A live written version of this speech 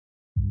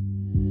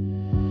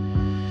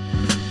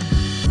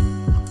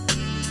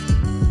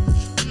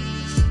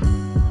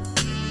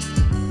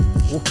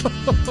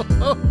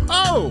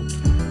Oh,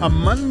 a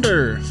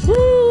Munder. Woo!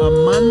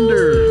 A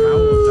Munder. How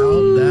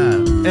about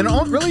that?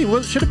 And really,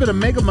 it should have been a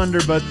Mega Munder,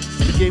 but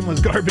the game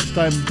was garbage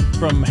time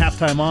from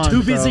halftime on.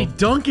 Too busy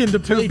dunking to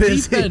play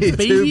defense,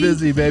 baby. Too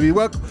busy, baby.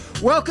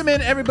 Welcome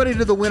in, everybody,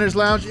 to the Winners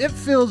Lounge. It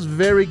feels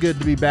very good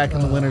to be back in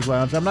the Winners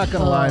Lounge. I'm not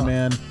going to lie,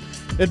 man.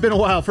 It's been a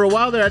while. For a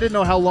while there, I didn't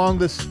know how long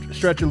this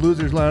stretch of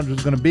Losers Lounge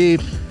was going to be.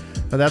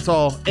 But that's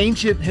all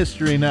ancient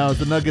history now as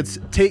the Nuggets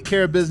take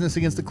care of business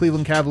against the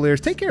Cleveland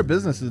Cavaliers. Take care of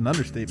business is an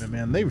understatement,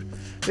 man.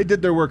 They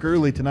did their work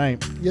early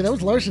tonight. Yeah, that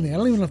was larceny. I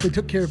don't even know if they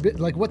took care of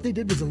it. Like, what they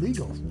did was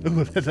illegal.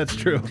 Ooh, that's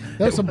true.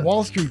 That was some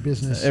Wall Street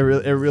business. It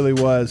really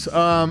was.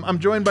 I'm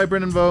joined by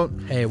Brendan Vogt.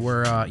 Hey,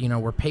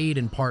 we're paid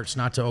in parts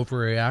not to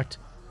overreact.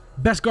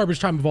 Best garbage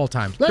time of all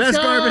time. Best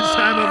garbage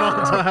time of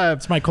all time.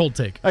 It's my cold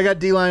take. I got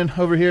D-Line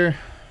over here.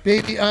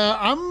 Baby,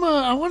 I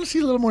want to see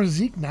a little more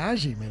Zeke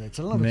Nnaji minutes.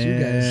 I don't know about you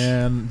guys.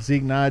 Man,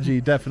 Zeke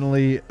Nnaji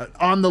definitely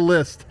on the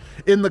list,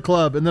 in the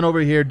club. And then over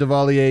here,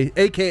 Duvalier,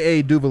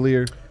 a.k.a.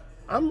 Duvalier.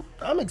 I'm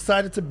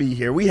excited to be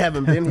here. We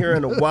haven't been here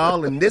in a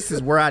while, and this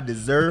is where I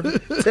deserve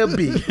to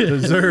be.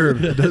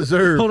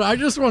 Deserve. Hold on, I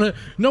just want to,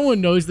 no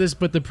one knows this,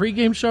 but the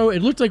pregame show,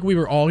 it looked like we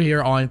were all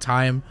here on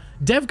time.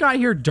 Dev got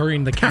here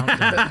during the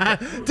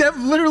countdown. Dev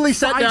literally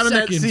sat down in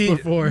that seat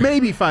before.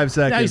 Maybe 5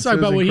 seconds. Now he's talking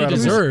about what he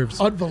deserves.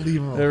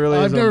 Unbelievable. It really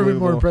is I've never been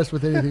more unbelievable. impressed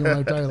with anything in my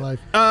entire life.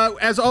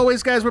 As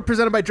always, guys, we're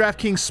presented by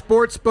DraftKings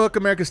Sportsbook,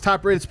 America's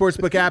top-rated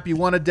sportsbook app. You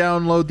want to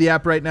download the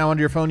app right now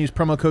onto your phone. Use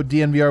promo code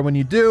DNVR when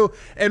you do.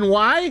 And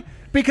why?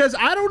 Because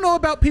I don't know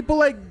about people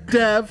like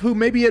Dev who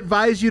maybe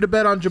advise you to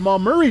bet on Jamal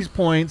Murray's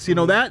points. You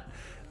know,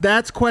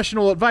 that's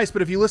questionable advice.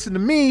 But if you listen to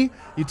me,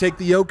 you take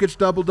the Jokic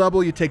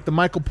double-double, you take the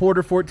Michael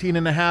Porter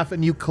 14.5,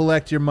 and you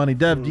collect your money.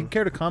 Dev, do you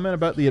care to comment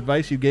about the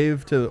advice you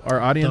gave to our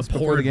audience The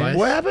before poor the game? advice?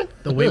 What happened?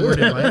 The wayward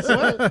advice.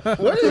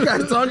 What are you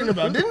guys talking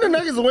about? Didn't the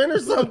Nuggets win or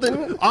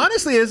something?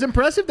 Honestly, it's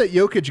impressive that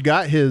Jokic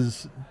got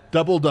his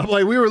double-double.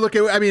 Like, we were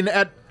looking, I mean,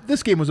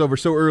 this game was over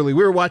so early.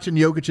 We were watching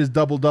Jokic's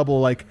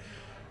double-double, like,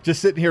 just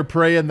sitting here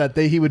praying that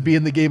he would be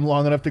in the game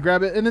long enough to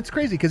grab it. And it's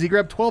crazy because he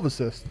grabbed 12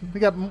 assists. He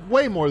got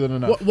way more than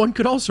enough. One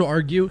could also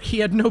argue he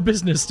had no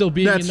business still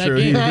being That's in that true.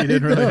 game. He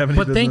didn't really have any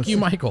But business. thank you,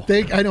 Michael.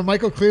 I know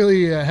Michael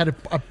clearly had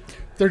a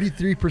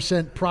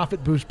 33%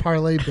 profit boost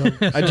parlay build.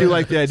 I do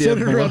like the idea.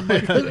 Centered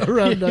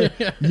around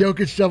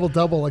Jokic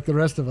double-double like the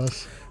rest of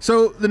us.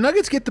 So the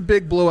Nuggets get the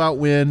big blowout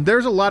win.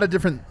 There's a lot of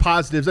different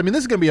positives. I mean,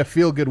 this is going to be a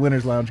feel-good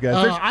Winners Lounge,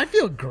 guys. I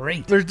feel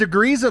great. There's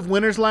degrees of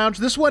Winners Lounge.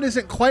 This one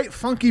isn't quite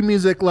funky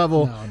music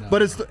level,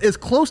 but it's as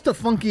close to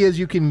funky as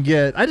you can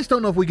get. I just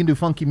don't know if we can do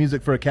funky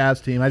music for a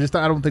Cavs team. I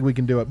don't think we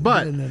can do it.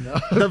 But No.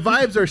 the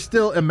vibes are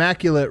still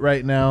immaculate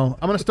right now.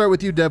 I'm going to start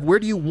with you, Dev. Where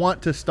do you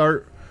want to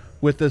start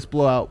with this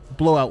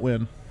blowout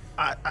win?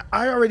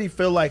 I already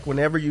feel like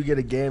whenever you get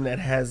a game that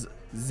has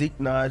Zeke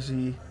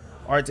Nnaji,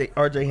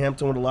 RJ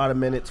Hampton with a lot of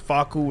minutes,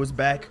 Facu was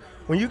back.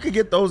 When you could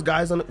get those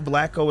guys on,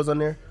 Vlatko was on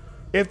there.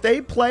 If they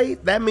play,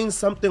 that means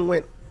something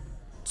went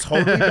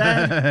totally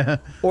bad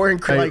or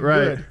Right.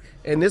 good.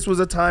 And this was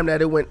a time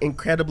that it went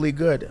incredibly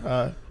good.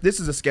 This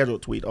is a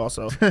scheduled tweet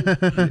also.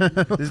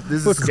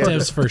 this is scheduled.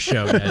 Dev's first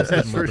show, guys.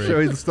 That's for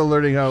sure. He's still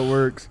learning how it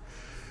works.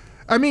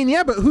 I mean,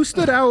 yeah, but who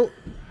stood out?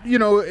 You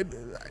know,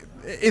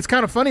 it's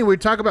kind of funny we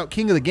talk about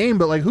king of the game,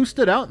 but like who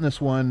stood out in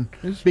this one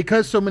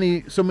because so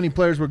many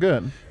players were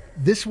good.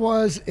 This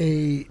was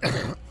a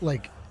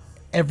like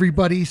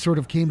everybody sort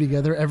of came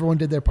together. Everyone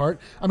did their part.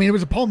 I mean, it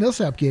was a Paul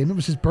Millsap game. It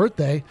was his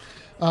birthday.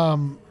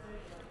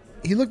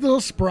 He looked a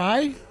little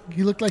spry.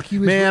 He looked like he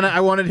was. Man,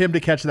 I wanted him to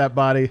catch that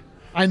body.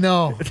 I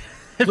know.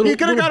 You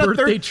could have got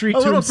birthday treat a to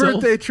little himself.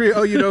 birthday treat.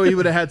 Oh, you know, he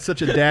would have had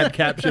such a dad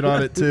caption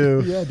on it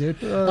too. Yeah, dude.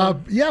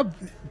 Yeah,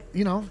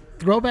 you know,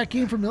 throwback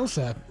game for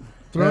Millsap.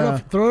 Throw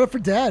it up for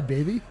Dad,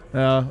 baby.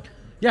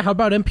 Yeah, how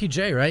about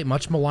MPJ, right?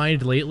 Much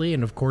maligned lately,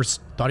 and of course,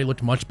 thought he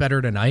looked much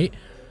better tonight.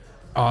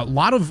 A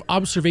lot of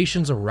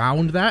observations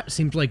around that.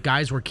 Seemed like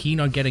guys were keen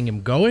on getting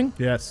him going.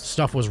 Yes.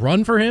 Stuff was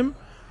run for him.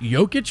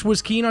 Jokic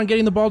was keen on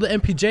getting the ball to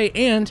MPJ,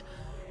 and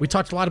we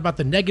talked a lot about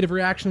the negative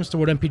reactions to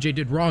what MPJ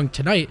did wrong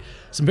tonight.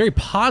 Some very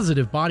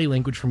positive body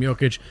language from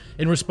Jokic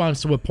in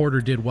response to what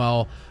Porter did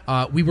well.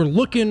 We were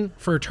looking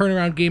for a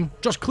turnaround game,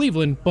 just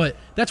Cleveland, but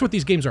that's what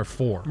these games are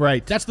for.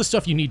 Right. That's the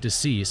stuff you need to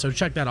see, so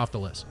check that off the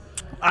list.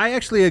 I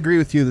actually agree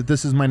with you that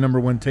this is my number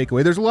one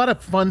takeaway. There's a lot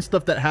of fun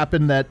stuff that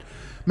happened that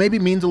maybe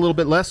means a little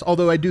bit less,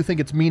 although I do think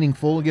it's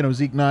meaningful. You know,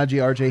 Zeke Nnaji,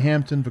 RJ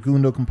Hampton,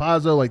 Facundo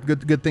Campazzo, like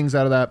good things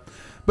out of that.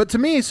 But to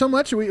me, so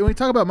much when we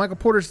talk about Michael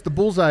Porter's the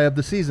bullseye of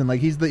the season.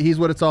 Like he's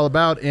what it's all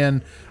about.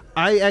 And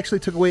I actually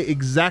took away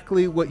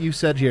exactly what you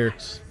said here.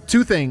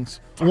 Two things.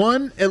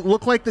 One, it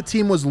looked like the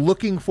team was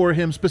looking for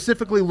him,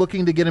 specifically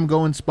looking to get him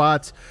going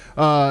spots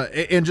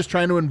and just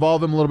trying to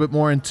involve him a little bit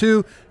more. And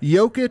two,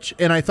 Jokic,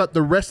 and I thought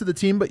the rest of the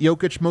team, but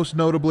Jokic most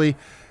notably,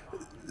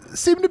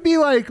 seemed to be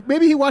like,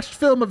 maybe he watched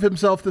film of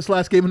himself this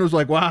last game and was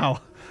like, wow,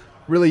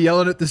 really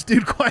yelling at this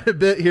dude quite a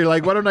bit here.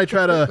 Like, why don't I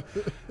tried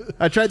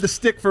the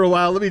stick for a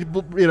while. Let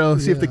me,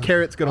 see if the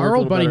carrot's going to work. Our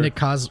old buddy better. Nick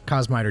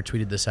Kosmider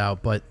tweeted this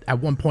out, but at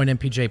one point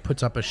MPJ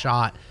puts up a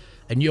shot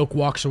and Yoke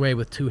walks away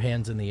with 2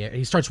 hands in the air.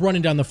 He starts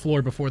running down the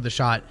floor before the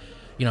shot,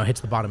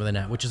 hits the bottom of the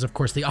net, which is, of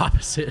course, the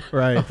opposite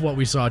Right. of what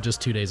we saw just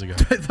 2 days ago.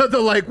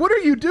 They're like, what are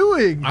you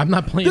doing? I'm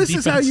not playing This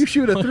defense. is how you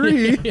shoot a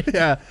 3.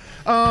 Yeah.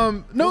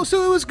 No,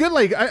 so it was good.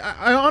 Like,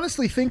 I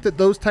honestly think that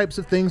those types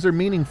of things are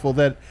meaningful,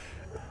 that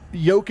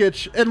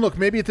Jokic, and look,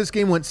 maybe if this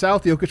game went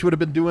south, Jokic would have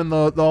been doing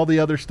all the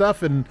other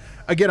stuff. And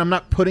again, I'm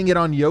not putting it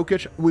on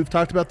Jokic. We've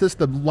talked about this.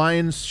 The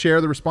Lions share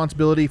the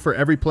responsibility for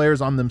every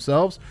player's on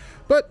themselves.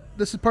 But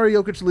this is part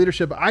of Jokic's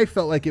leadership. I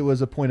felt like it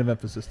was a point of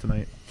emphasis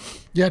tonight.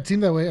 Yeah, it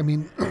seemed that way. I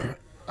mean,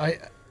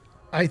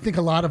 I think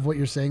a lot of what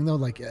you're saying, though,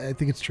 like, I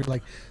think it's true.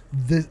 Like,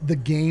 the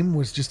game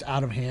was just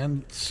out of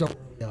hand so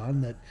early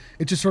on that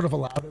it just sort of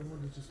allowed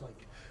everyone to just, like,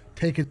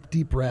 take a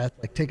deep breath,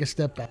 like, take a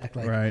step back.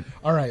 Like, Right.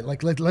 all right,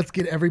 like, let's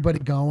get everybody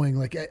going.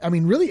 Like, I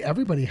mean, really,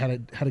 everybody had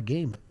a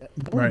game. No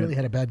one Right. really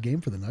had a bad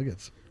game for the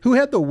Nuggets. Who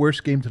had the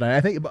worst game tonight?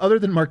 I think, other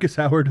than Marcus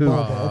Howard, who?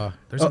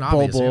 There's an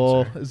obvious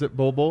Bobo. answer. Is it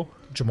Bobo?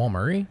 Jamal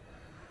Murray?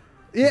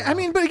 Yeah, I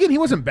mean, but again, he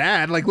wasn't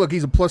bad. Like, look,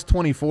 he's a plus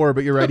 24,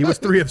 but you're right. He was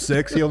 3 of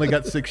 6. He only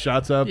got 6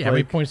 shots up. Yeah, how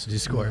many Like, points did he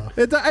score?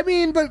 I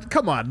mean, but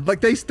come on.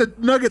 Like, the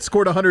Nuggets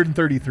scored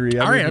 133.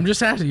 All right, I'm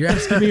just asking. You're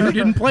asking me who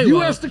didn't play You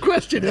well. asked the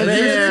question. Yeah,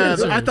 Yeah,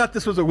 answer. I thought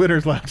this was a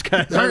winner's lounge,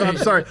 guys. I'm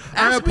sorry.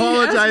 I Ask me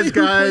apologize, who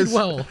played guys.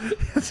 well.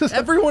 It's just-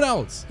 Everyone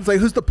else. It's like,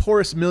 who's the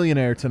poorest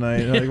millionaire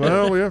tonight? Like,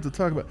 well, we have to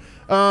talk about.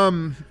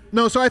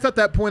 No, so I thought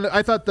that point.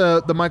 I thought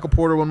the Michael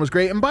Porter one was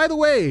great. And by the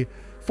way,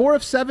 4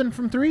 of 7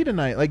 from 3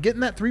 tonight. Like,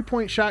 getting that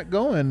 3-point shot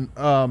going.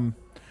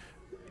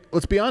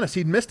 Let's be honest,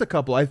 he'd missed a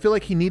couple. I feel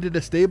like he needed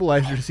a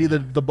stabilizer to see the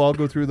ball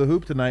go through the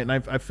hoop tonight, and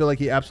I feel like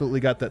he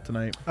absolutely got that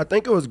tonight. I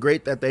think it was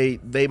great that they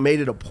made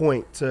it a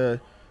point to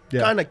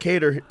Yeah. kind of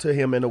cater to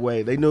him in a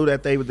way. They knew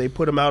that they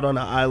put him out on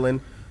an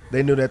island.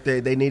 They knew that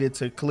they needed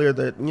to clear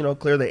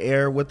the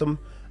air with him.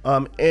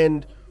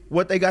 And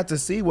what they got to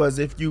see was,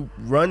 if you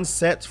run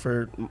sets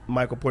for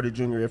Michael Porter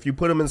Jr., if you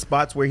put him in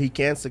spots where he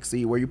can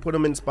succeed, where you put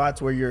him in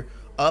spots where you're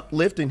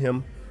uplifting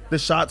him, the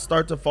shots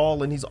start to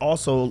fall, and he's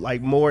also,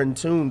 like, more in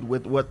tune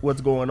with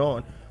what's going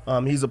on.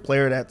 He's a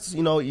player that's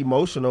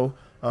emotional.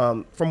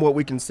 From what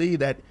we can see,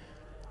 that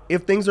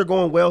if things are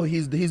going well,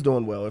 he's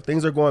doing well. If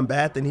things are going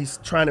bad, then he's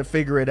trying to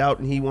figure it out,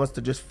 and he wants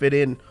to just fit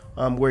in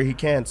where he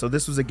can. So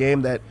this was a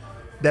game that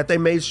they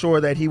made sure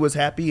that he was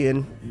happy,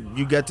 and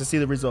you get to see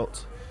the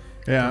results.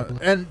 Yeah,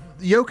 and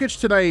Jokic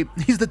tonight,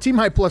 he's the team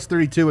high plus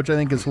 32, which I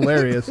think is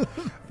hilarious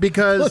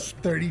because Plus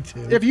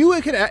 32. if you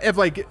could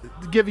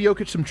give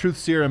Jokic some truth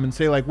serum and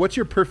say, like, what's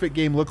your perfect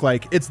game look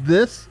like? It's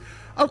this.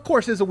 Of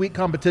course, it's a weak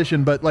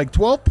competition, but like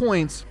 12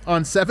 points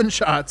on 7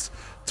 shots,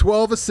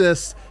 12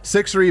 assists,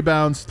 6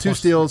 rebounds, 2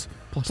 steals,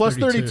 plus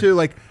 32.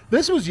 Like,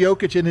 this was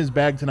Jokic in his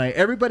bag tonight.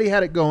 Everybody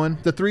had it going.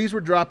 The threes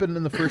were dropping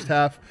in the first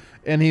half,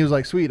 and he was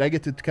like, sweet, I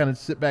get to kind of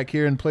sit back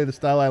here and play the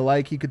style I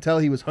like. You could tell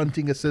he was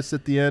hunting assists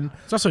at the end.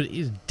 It's also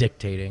he's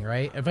dictating,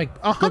 right? If I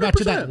go back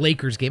to 100%. that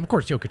Lakers game, of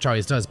course Jokic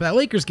always does, but that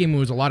Lakers game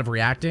was a lot of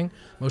reacting,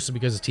 mostly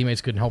because his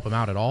teammates couldn't help him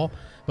out at all.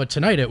 But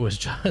tonight it was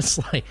just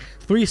like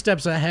 3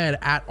 steps ahead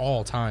at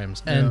all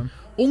times, and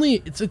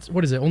only it's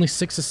what is it? Only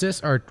 6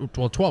 assists, or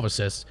 12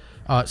 assists.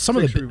 Some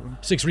of the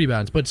 6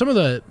 rebounds, but some of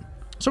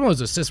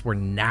those assists were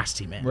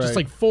nasty, man. Right. Just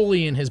like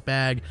fully in his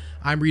bag.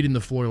 I'm reading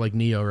the floor like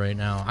Neo right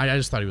now. I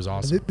just thought he was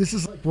awesome. This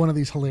is like one of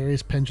these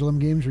hilarious pendulum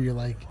games where you're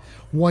like,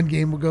 one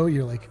game ago,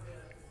 you're like,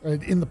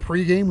 in the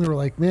pregame, we were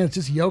like, man, it's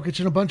just Jokic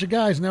and a bunch of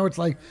guys. Now it's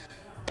like,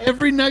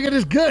 every Nugget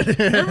is good.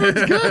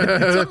 Everyone's good.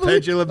 It's unbelievable.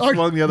 Pendulum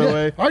swung the other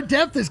way. Our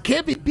depth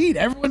can't be beat.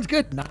 Everyone's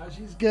good.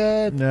 Najee's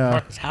good. Yeah.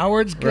 Marcus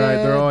Howard's good. Right,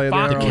 they're all- they're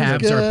Fox all The is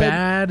Cavs are good.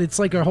 bad. It's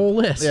like a whole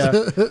list. Yeah.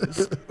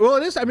 Well,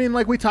 it is. I mean,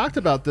 like we talked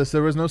about this.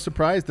 There was no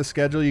surprise. The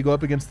schedule, you go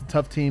up against the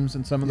tough teams,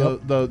 and some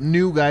of the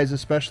new guys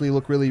especially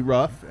look really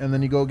rough. And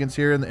then you go against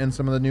here, and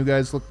some of the new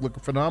guys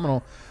look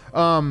phenomenal.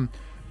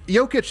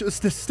 Jokic, let's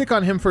just stick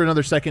on him for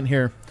another second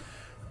here.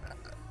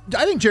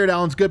 I think Jared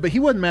Allen's good, but he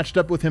wasn't matched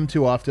up with him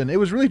too often. It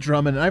was really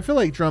Drummond, and I feel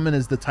like Drummond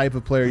is the type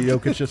of player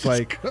Jokic just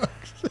like.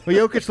 When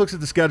Jokic looks at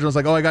the schedule, it's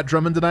like, oh, I got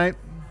Drummond tonight.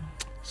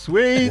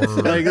 Sweet,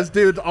 like this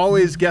dude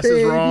always guesses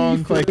Baby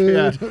wrong. Like,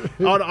 food.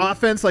 yeah, on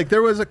offense, like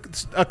there was a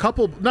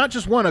couple, not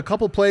just one, a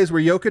couple plays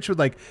where Jokic would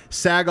like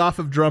sag off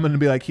of Drummond and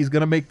be like, he's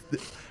gonna make.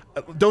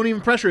 Don't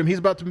even pressure him. He's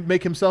about to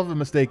make himself a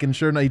mistake, and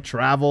sure enough, he'd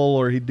travel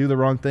or he'd do the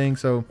wrong thing.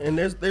 So And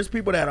there's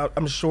people that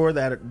I'm sure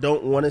that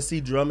don't want to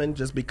see Drummond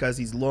just because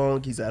he's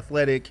long, he's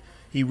athletic,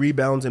 he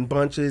rebounds in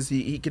bunches,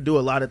 he could do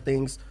a lot of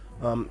things,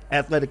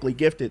 athletically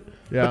gifted.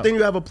 Yeah. But then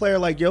you have a player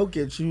like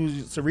Jokic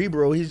who's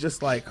cerebral. He's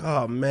just like,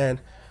 oh man,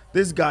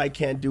 this guy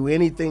can't do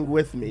anything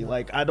with me.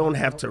 Like, I don't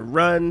have to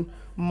run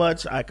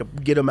much. I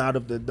could get him out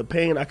of the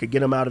paint. I could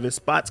get him out of his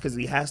spots because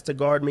he has to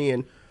guard me.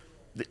 And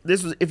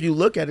this was, if you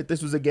look at it,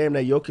 this was a game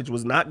that Jokic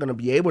was not going to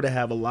be able to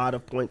have a lot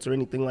of points or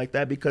anything like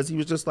that because he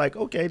was just like,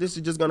 okay, this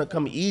is just going to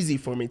come easy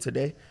for me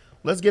today.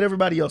 Let's get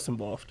everybody else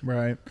involved.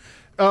 right.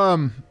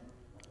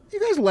 You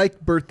guys like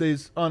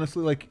birthdays,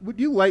 honestly? Like, would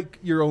you like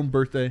your own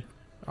birthday?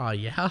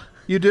 Yeah.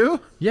 You do?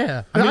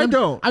 Yeah. I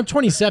don't. I'm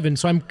 27,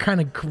 so I'm kind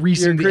of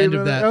reaching the end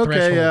of that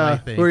threshold, I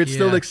think. Where it's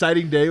still an Yeah.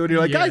 exciting day when you're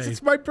like, Yeah. guys,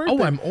 it's my birthday.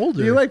 Oh, I'm older.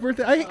 Do you like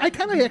birthday? I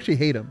kind of actually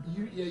hate them.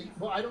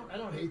 Well, I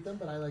don't hate them,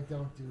 but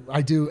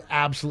I do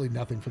absolutely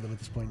nothing for them at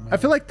this point. In my I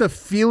feel like the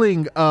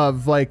feeling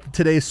of like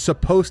today's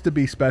supposed to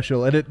be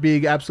special and it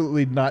being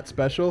absolutely not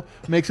special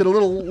makes it a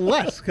little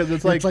less because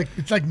it's like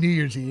it's like New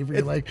Year's Eve. Where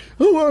you're like,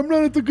 oh, I'm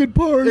not at the good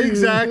party.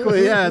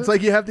 exactly, yeah. It's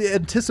like you have the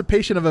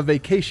anticipation of a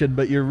vacation,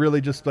 but you're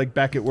really just like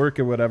back at work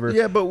or whatever.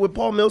 Yeah, but with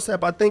Paul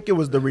Millsap, I think it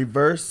was the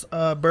reverse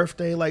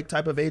birthday like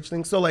type of age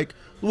thing. So like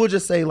we'll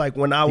just say like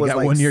when I was got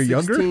like 1 year 16,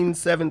 younger?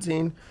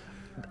 17,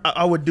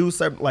 I would do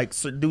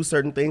do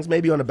certain things,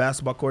 maybe on a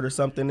basketball court or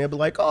something. They'd be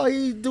like, oh,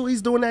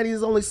 he's doing that.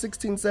 He's only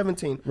 16,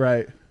 17.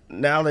 Right.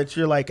 Now that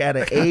you're like at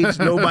an age,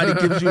 nobody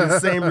gives you the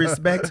same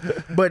respect.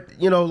 But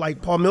you know,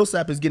 like Paul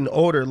Millsap is getting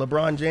older.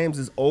 LeBron James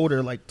is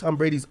older. Like Tom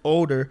Brady's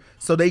older,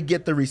 so they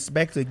get the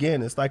respect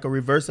again. It's like a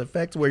reverse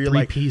effect where you're Three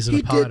like, peas in a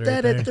he pod did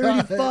that right at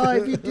there."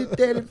 35. He did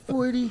that at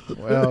 40.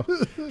 Well,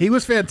 he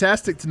was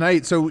fantastic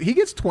tonight. So he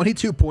gets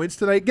 22 points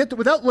tonight.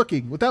 Without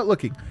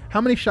looking.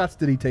 How many shots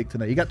did he take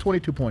tonight? He got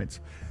 22 points.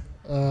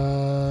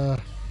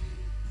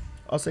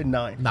 I'll say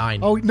 9. 9.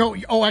 Oh no!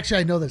 Oh,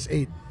 actually, I know this.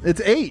 8. It's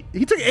 8.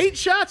 He took 8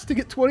 shots to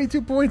get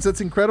 22 points.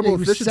 That's incredible Yeah, he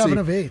was efficiency. 7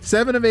 of 8.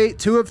 7 of 8,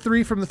 2 of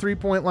 3 from the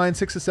 3-point line,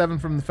 6 of 7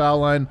 from the foul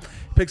line.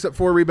 Picks up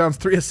 4 rebounds,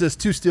 3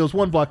 assists, 2 steals,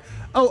 1 block.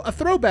 Oh, a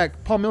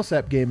throwback Paul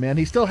Millsap game, man.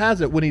 He still has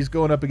it when he's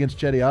going up against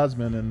Chetty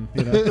Osman, and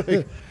you know.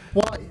 like-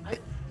 Well,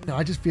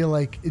 I just feel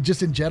like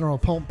just in general,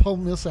 Paul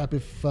Millsap,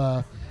 if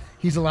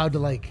he's allowed to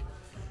like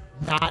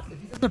not, if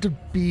he doesn't have to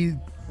be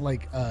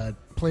like a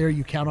player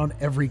you count on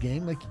every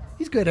game, like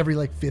he's good every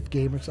like 5th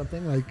game or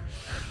something. Like,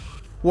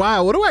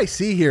 wow, what do I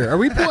see here? Are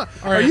we? Are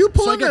right, you so I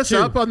pulling got us 2.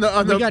 up on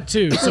the? We got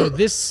 2. So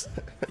this.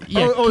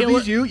 Yeah, oh,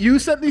 Caleb- these you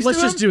sent these. Let's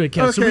to just him? do it,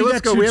 Kel. Okay, So we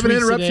let's got go. 2 We have an tweets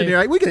interruption today.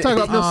 here. We can talk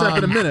about Millsap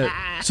in a minute.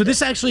 So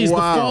this actually is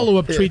Wow. the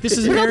follow-up tweet. This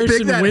is Look how big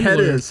Harrison that head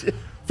is. Windler.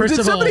 First Did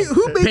of somebody- all,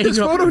 who made this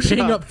Photoshop?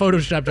 Paying up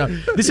Photoshop job.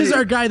 This is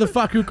our guy, the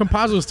Facu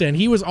Compazzo stand.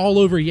 He was all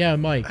over Yeah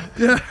Mike.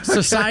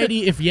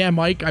 Society, if Yeah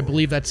Mike, I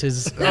believe that's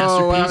his masterpiece.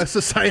 Oh, wow,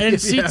 Society, and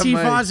if Yeah CT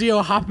Mike.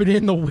 Fazio hopping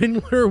in the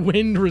Windler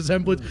wind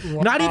resemblance.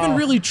 Not even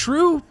really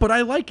true, but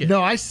I like it.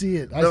 no, I see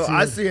it.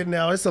 I see it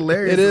now. It's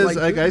hilarious. It is.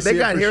 Like, I see they it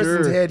got for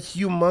Harrison's sure. head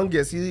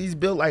humongous. He's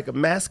built like a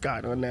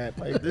mascot on that.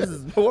 Like this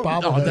is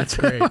horrible. Oh, that's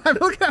great.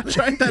 Look how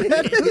giant that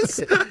head is.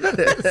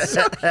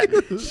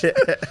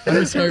 I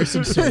miss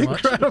Harrison so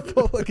much.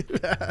 Incredible. Look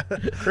at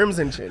that.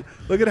 Crimson chin.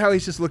 Look at how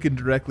he's just looking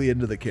directly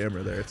into the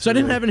camera there. It's So I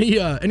didn't really-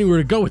 have anywhere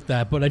to go with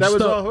that, but I just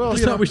was thought, all- well,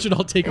 just you thought know. we should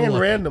all take a And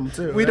look. random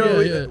too. We right?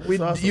 don't. Yeah, we,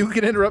 It's awesome. You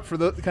can interrupt for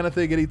the kind of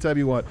thing anytime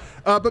you want.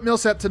 But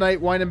Millsap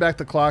tonight, winding back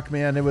the clock,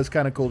 man, it was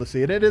kind of cool to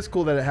see, and it is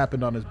cool that it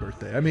happened on his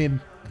birthday. I mean,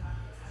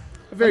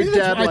 a very I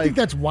dad-like. think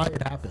that's why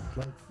it happened.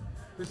 Like,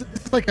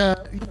 it's like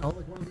a like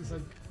one of these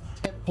like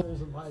 10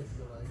 poles in life.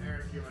 You're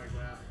like,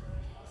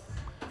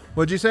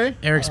 What'd you say?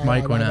 Eric's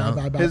mic went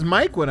out. His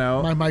mic went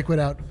out. My mic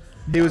went out.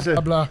 He was. Blah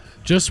blah.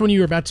 Just when you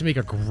were about to make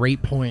a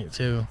great point,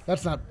 too.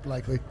 That's not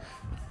likely.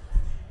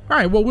 All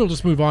right, well, we'll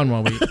just move on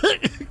while we...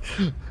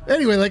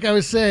 Anyway, like I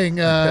was saying,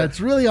 it's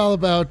really all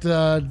about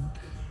the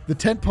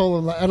tent pole.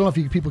 And I don't know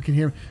if people can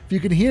hear me. If you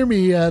can hear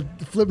me,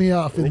 flip me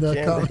off in the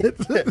can.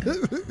 comments.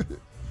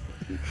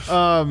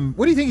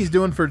 What do you think he's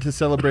doing to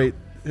celebrate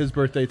his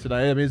birthday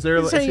tonight? I mean,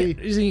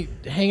 Is he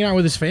hanging out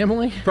with his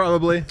family?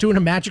 probably? Doing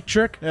a magic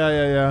trick?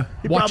 Yeah.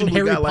 He Watching probably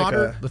Harry got like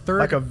Potter, a, the third?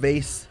 like a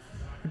vase.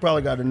 He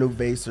probably got a new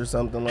vase or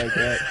something like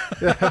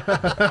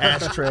that.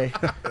 Ashtray.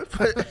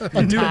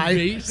 A New tie.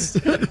 vase.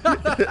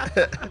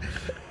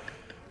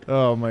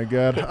 Oh my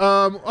God.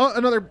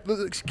 Another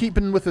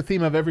keeping with the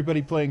theme of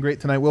everybody playing great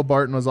tonight. Will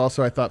Barton was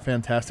also, I thought,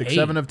 fantastic. Hey.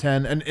 7 of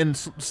 10, and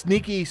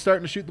sneaky,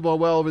 starting to shoot the ball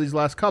well over these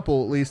last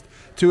couple at least.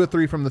 2 of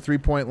 3 from the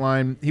 3-point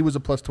line. He was a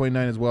plus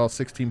 29 as well.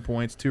 16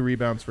 points, 2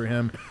 rebounds for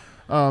him.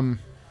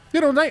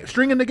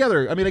 Stringing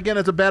together. I mean, again,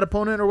 it's a bad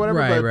opponent or whatever,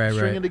 but Right.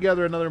 stringing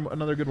together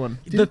another good one.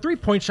 The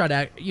 3-point shot,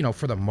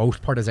 for the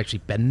most part, has actually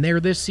been there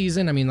this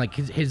season. I mean, like,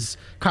 his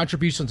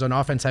contributions on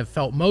offense have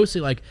felt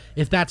mostly like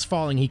if that's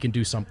falling, he can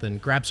do something,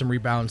 grab some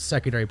rebounds,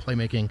 secondary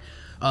playmaking.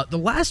 The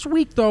last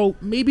week, though,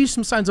 maybe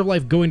some signs of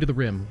life going to the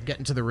rim,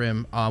 getting to the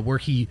rim, where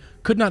he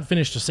could not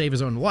finish to save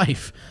his own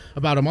life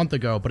about a month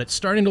ago, but it's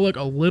starting to look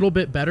a little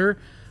bit better.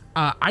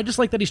 I just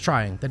like that he's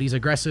trying, that he's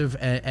aggressive,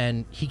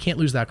 and he can't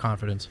lose that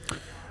confidence.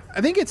 I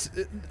think it's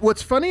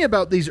what's funny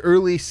about these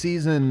early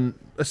season,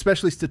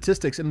 especially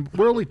statistics, and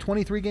we're only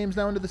 23 games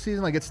now into the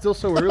season. Like, it's still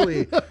so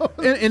early.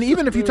 and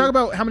even if you talk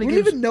about how many We don't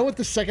games, even know what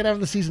the second half of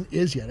the season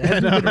is yet. It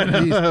hasn't been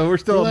released. we're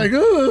still We're like,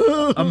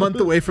 "Oh." a month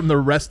away from the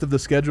rest of the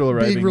schedule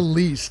arriving. being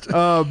released.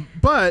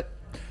 But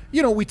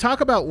we talk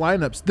about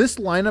lineups. This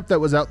lineup that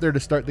was out there to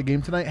start the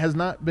game tonight has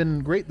not been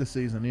great this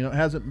season.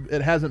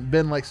 It hasn't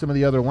been like some of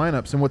the other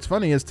lineups. And what's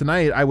funny is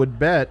tonight, I would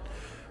bet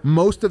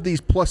most of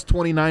these plus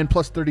 29,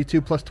 plus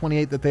 32, plus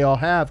 28 that they all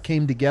have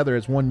came together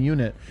as one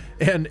unit.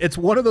 And it's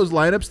one of those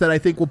lineups that I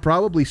think will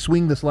probably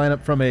swing this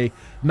lineup from a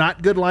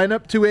not good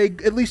lineup to a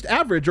at least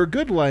average or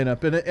good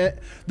lineup. And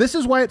this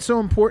is why it's so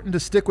important to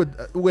stick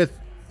with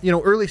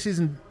early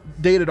season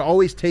data, to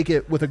always take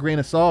it with a grain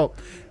of salt.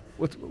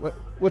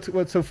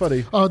 What's so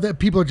funny? Oh, that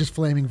people are just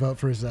flaming vote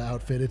for his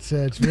outfit. It's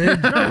very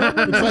it's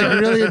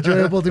like really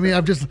enjoyable to me.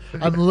 I'm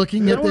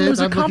looking at this.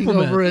 I'm looking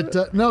over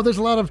at no. There's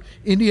a lot of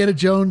Indiana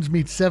Jones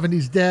meets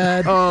 70s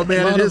Dad. Oh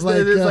man, it is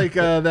like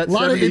that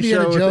 70s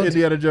show with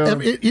Indiana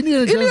Jones.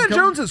 Indiana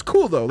Jones is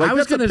cool though. Like,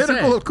 that's the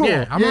pinnacle of cool.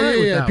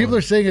 Yeah, people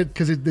are saying it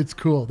because it's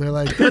cool. They're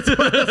like,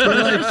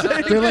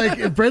 they're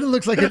like, Brendan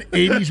looks like an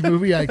 80s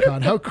movie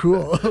icon. How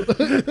cool!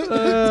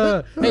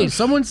 Hey,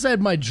 someone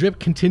said my drip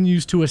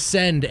continues to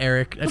ascend,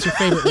 Eric. That's your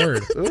favorite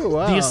word. Ooh,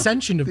 wow. The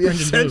ascension of the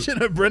Brendan ascension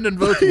Vogt. of Brendan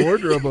Vogt's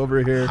wardrobe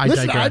over here.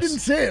 Listen, digress. I didn't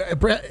say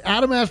it.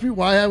 Adam asked me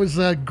why I was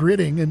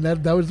gritting, and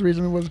that was the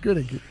reason I was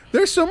gritting.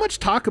 There's so much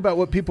talk about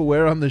what people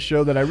wear on this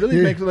show that I really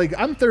make like.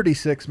 I'm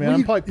 36, man. Well,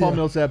 I'm probably Paul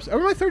Millsap's. Or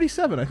am I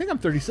 37? I think I'm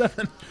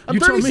 37. I'm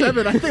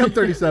 37. I think I'm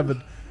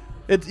 37.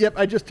 Yep.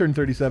 I just turned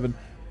 37.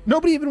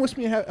 Nobody even wished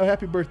me a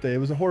happy birthday. It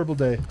was a horrible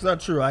day. It's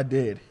not true. I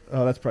did.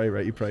 Oh, that's probably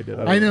right. You probably did.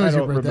 I know it's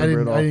your don't birthday. I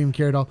remember didn't at all. even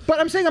care at all.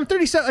 But I'm saying I'm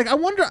 37. Like, I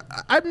wonder.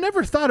 I've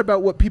never thought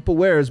about what people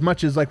wear as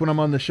much as like when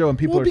I'm on the show and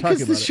people are talking about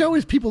because the show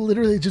is people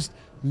literally just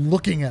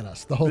looking at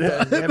us the whole Yeah,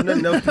 time. they have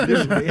nothing else to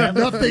do. They have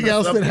Nothing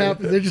else that something.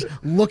 happens. They're just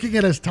looking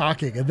at us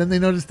talking, and then they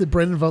notice that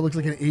Brendan Vogt looks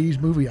like an 80s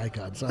movie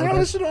icon. So I don't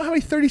listen to how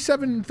many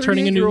 37,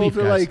 Turning a new 38-year-olds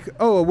leaf, are guys. like,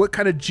 oh, what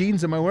kind of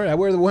jeans am I wearing? I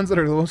wear the ones that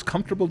are the most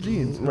comfortable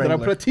jeans. That I Wrangler.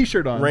 put a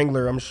T-shirt on.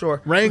 Wrangler, I'm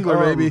sure. Wrangler,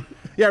 baby.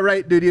 Yeah,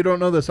 right, dude. You don't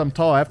know this. I'm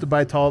tall. I have to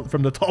buy tall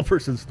from the tall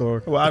person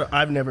store. Well,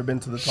 I've never been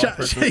to the tall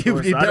person You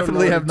store, so I don't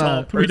definitely know have any tall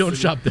not. We don't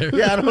person. shop there.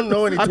 Yeah, I don't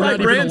know any I tall buy not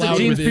even brands of allowed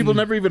jeans within- people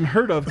never even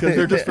heard of because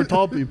they're just for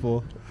tall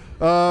people.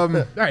 All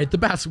right, the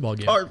basketball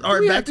game. All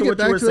right, We have back to to get what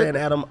back you were to saying, it.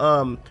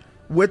 Adam.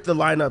 With the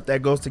lineup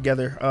that goes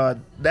together,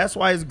 that's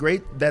why it's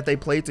great that they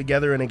played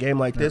together in a game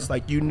like this.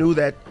 Like, you knew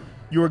that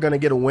you were going to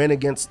get a win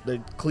against the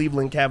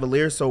Cleveland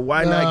Cavaliers, so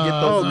why not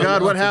get those? Oh,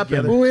 God, lineups what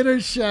happened? together?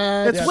 winner's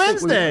shot. It's Yeah,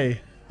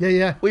 Wednesday.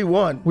 Yeah. We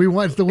won. We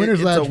won. It's the winner's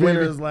It's lounge. a baby.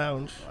 winner's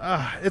lounge.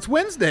 It's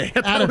Wednesday.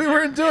 That's Adam- what we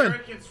weren't doing.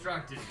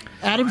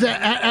 Adam's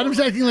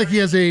acting like he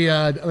has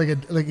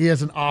like he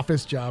has an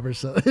office job or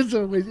something.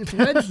 It's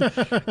Wednesday.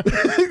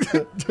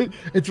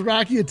 It's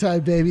Rocky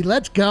time, baby.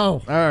 Let's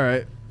go. All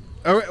right.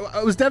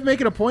 Was Dev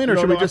making a point, or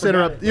No, should we I just forgot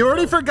interrupt? it. You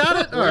already forgot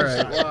it? All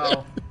right.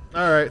 Wow.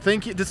 All right.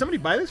 Thank you. Did somebody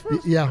buy this for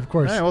us? Yeah, of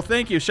course. All right. Well,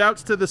 thank you.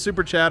 Shouts to the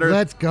super chatter.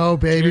 Let's go,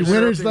 baby. Cheers.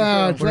 Winner's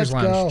lounge. Where's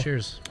Let's lounge? go.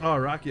 Cheers. Oh,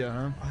 Rocky,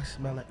 huh? I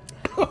smell it.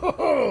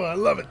 Oh, I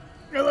love it.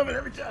 I love it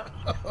every time.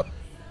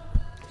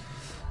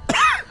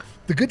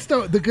 The good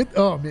stuff.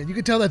 Oh man, you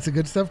can tell that's the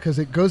good stuff because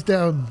it goes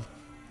down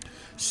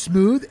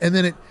smooth and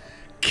then it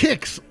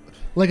kicks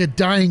like a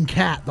dying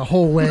cat the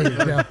whole way.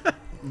 Yeah.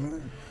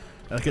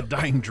 Like a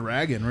dying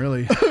dragon,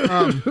 really.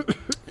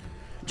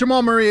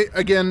 Jamal Murray,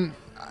 again,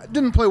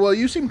 didn't play well.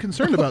 You seem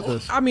concerned about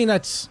this. I mean,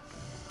 that's.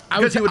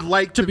 Because you would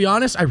like to be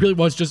honest, I really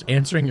was just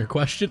answering your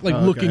question, like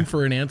okay. looking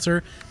for an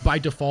answer by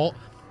default.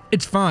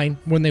 It's fine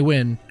when they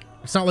win.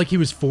 It's not like he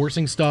was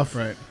forcing stuff.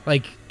 Right.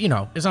 Like,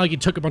 it's not like he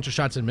took a bunch of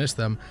shots and missed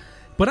them.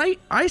 But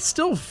I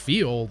still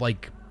feel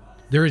like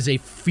there is a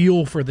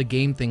feel for the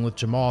game thing with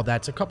Jamal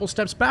that's a couple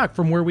steps back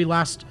from where we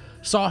last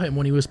saw him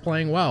when he was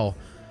playing well.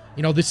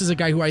 This is a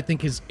guy who I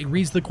think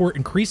reads the court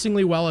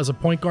increasingly well as a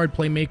point guard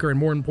playmaker and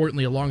more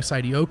importantly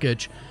alongside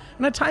Jokic.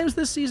 And at times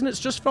this season it's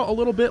just felt a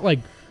little bit like,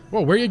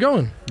 whoa, where are you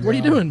going? What are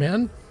you doing,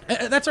 man?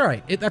 That's all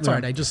right. That's all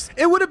right.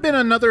 It would have been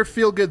another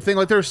feel-good thing.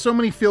 Like, there's so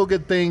many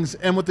feel-good things,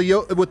 and with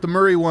the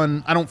Murray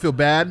one, I don't feel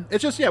bad.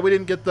 It's just, we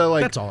didn't get the,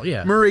 like... That's all,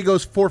 yeah. Murray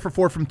goes 4 for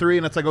 4 from 3,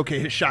 and it's like, okay,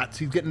 his shots.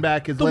 He's getting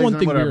back his the legs one and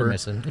thing we whatever. were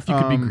missing, if you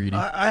could be greedy.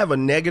 I have a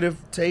negative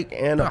take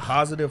and a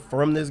positive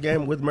from this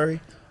game with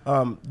Murray.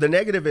 The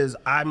negative is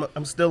I'm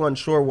still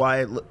unsure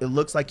why it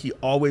looks like he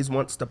always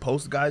wants to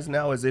post guys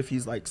now as if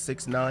he's like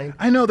 6'9".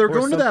 I know, they're or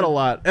going to that a something.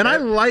 lot. And I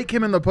like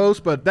him in the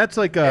post, but that's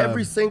like a...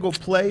 Every single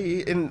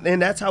play, and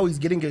that's how he's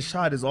getting his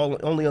shot is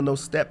only on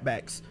those step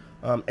backs.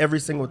 Every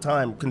single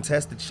time,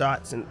 contested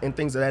shots and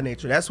things of that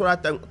nature. That's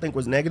what I think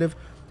was negative.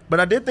 But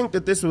I did think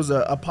that this was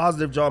a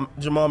positive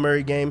Jamal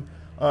Murray game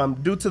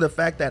due to the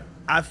fact that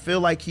I feel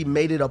like he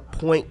made it a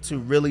point to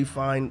really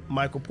find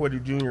Michael Porter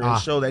Jr.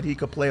 and show that he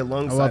could play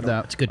alongside I love him.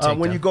 that. It's a good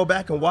When takedown. you go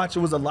back and watch, it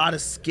was a lot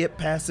of skip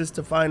passes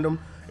to find him.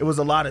 It was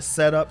a lot of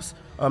setups.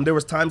 There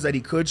was times that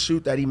he could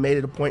shoot that he made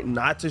it a point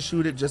not to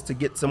shoot it just to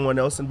get someone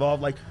else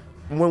involved. Like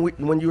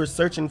when you were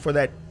searching for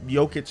that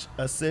Jokic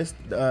assist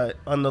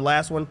on the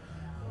last one,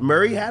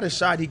 Murray had a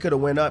shot he could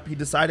have went up. He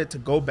decided to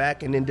go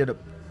back and then did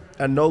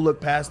a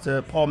no-look pass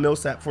to Paul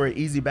Millsap for an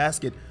easy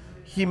basket.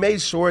 He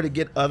made sure to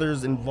get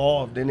others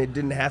involved, and it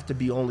didn't have to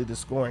be only the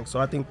scoring. So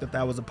I think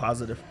that was a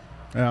positive.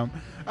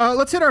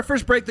 Let's hit our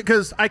first break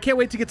because I can't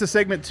wait to get to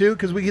segment 2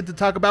 because we get to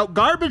talk about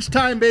garbage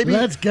time, baby.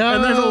 Let's go.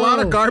 And there's a lot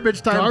of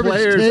garbage time Garbage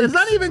players. takes. It's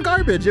not even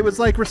garbage. It was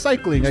like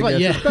recycling, I guess.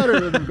 yeah. It's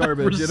better than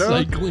garbage, you know?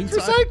 Recycling It's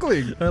time.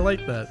 recycling. I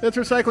like that. It's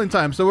recycling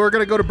time. So we're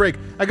going to go to break.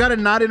 I got to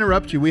not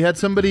interrupt you. We had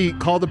somebody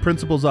call the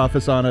principal's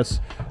office on us,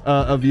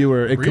 a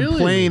viewer, and Really?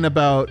 complain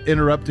about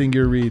interrupting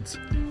your reads.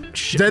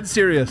 Dead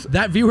serious.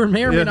 That viewer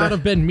may or may Yeah, not that-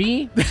 have been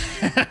me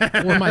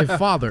or my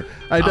father.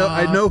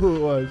 I know who it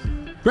was.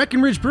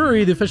 Breckenridge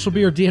Brewery, the official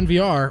beer of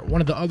DNVR.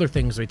 One of the other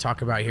things we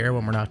talk about here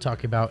when we're not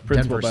talking about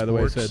Principal, Denver by the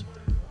way, sports.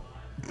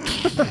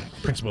 said.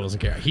 Principal doesn't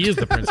care. He is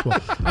the principal.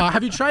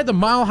 Have you tried the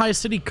Mile High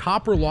City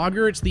Copper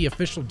Lager? It's the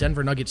official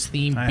Denver Nuggets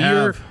themed I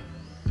beer have.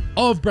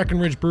 of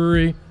Breckenridge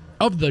Brewery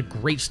of the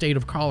great state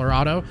of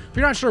Colorado. If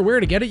you're not sure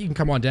where to get it, you can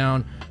come on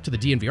down to the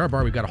DNVR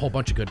bar. We've got a whole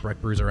bunch of good Breck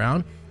brews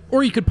around.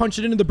 Or you could punch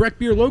it into the Breck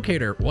Beer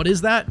Locator. What is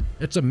that?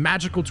 It's a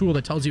magical tool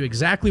that tells you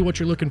exactly what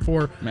you're looking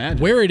for,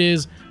 Magic. where it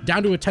is,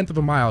 down to a tenth of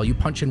a mile. You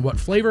punch in what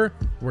flavor,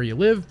 where you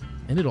live,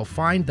 and it'll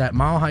find that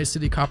Mile High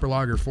City Copper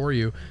Lager for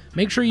you.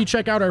 Make sure you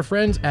check out our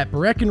friends at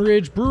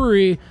Breckenridge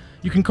Brewery.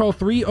 You can call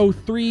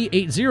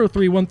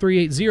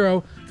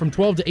 303-803-1380 from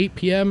 12 to 8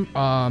 p.m.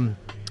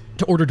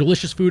 To order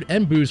delicious food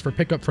and booze for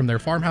pickup from their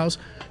farmhouse.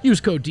 Use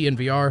code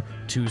DNVR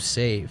to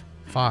save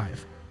 $5.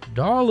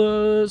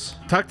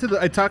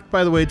 I talked,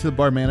 by the way, to the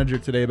bar manager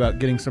today about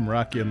getting some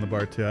Rocky in the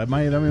bar too.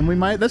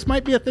 This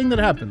might be a thing that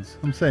happens.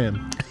 I'm saying.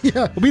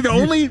 Yeah. We'll be the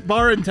only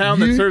bar in town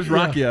that serves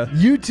Rakia.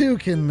 You two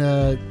can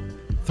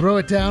throw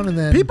it down and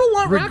then People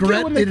want Rakia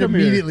regret when they it come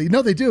here. immediately.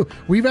 No, they do.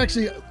 We've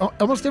actually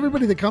almost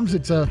everybody that comes,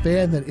 it's a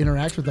fan that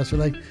interacts with us. They're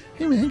like,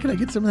 "Hey man, can I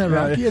get some of that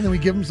Rakia?" And then we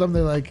give them some.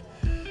 They're like,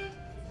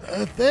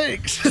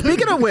 "Thanks."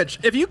 Speaking of which,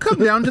 if you come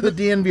down to the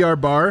DNVR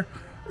bar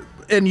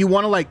and you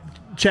want to like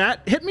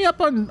chat, hit me up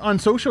on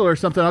social or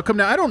something. I'll come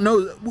down. I don't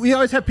know. We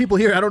always have people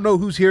here. I don't know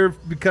who's here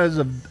because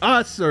of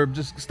us or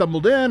just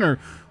stumbled in or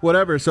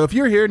whatever. So if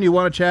you're here and you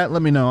want to chat,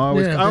 let me know. I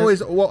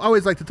always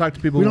like to talk to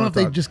people. We who don't know want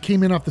if to they just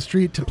came in off the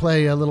street to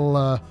play a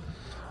little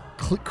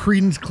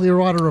Creedence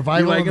Clearwater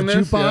Revival on the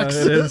jukebox.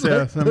 Yeah, it is.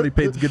 Yeah, somebody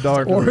paid a good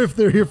dollar for Or this. if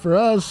they're here for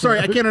us. Sorry,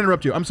 I can't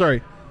interrupt you. I'm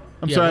sorry.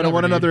 I don't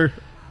want whatever,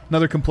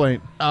 another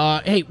complaint.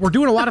 Hey, we're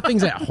doing a lot of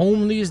things at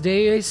home these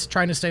days,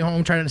 trying to stay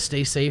home, trying to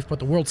stay safe, but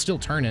the world's still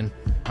turning.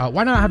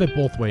 Why not have it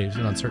both ways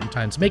in uncertain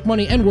times? Make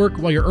money and work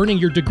while you're earning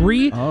your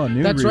degree. Oh,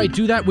 new That's read. right.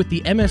 Do that with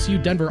the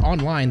MSU Denver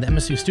Online. The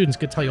MSU students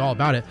could tell you all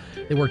about it.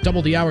 They work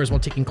double the hours while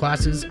taking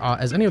classes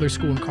as any other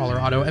school in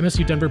Colorado.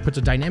 MSU Denver puts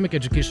a dynamic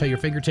education at your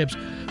fingertips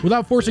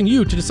without forcing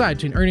you to decide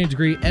between earning a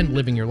degree and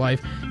living your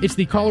life. It's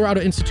the Colorado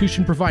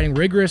institution providing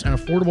rigorous and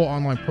affordable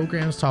online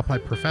programs taught by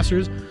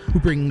professors who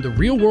bring the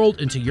real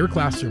world into your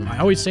classroom. I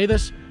always say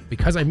this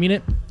because I mean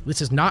it.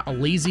 This is not a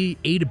lazy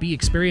A to B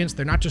experience.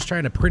 They're not just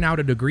trying to print out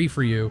a degree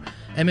for you.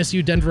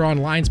 MSU Denver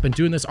Online's been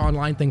doing this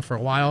online thing for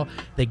a while.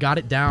 They got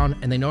it down,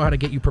 and they know how to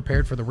get you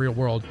prepared for the real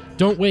world.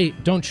 Don't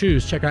wait. Don't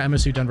choose. Check out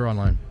MSU Denver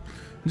Online.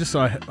 Just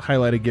saw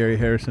highlighted Gary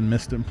Harrison.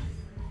 Missed him.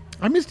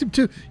 I missed him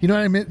too. You know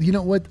what I mean? You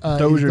know what is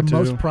Dozier, the too.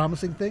 most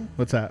promising thing?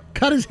 What's that?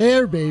 Cut his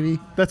hair, baby.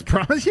 That's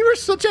promise. You were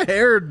such a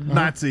hair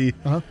Nazi.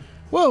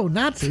 Whoa,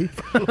 Nazi.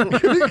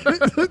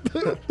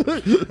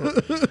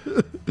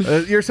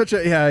 You're such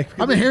a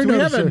I'm a hair Do we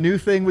have a noticer. new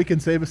thing we can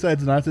say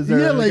besides Nazis? Or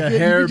Yeah, like a you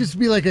hair could just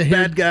be like a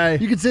hair bad guy.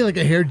 You could say like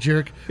a hair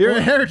jerk. You're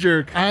a hair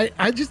jerk. I'm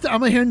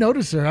a hair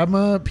noticer. I'm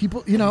a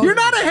people. You know. You're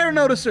not a hair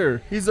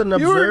noticer. He's an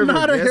You're observer.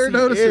 not a Yes, hair he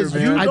noticer, is.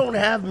 man. You don't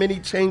have many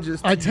changes.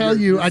 I tell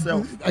you,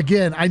 yourself.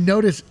 I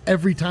notice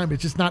every time.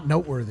 It's just not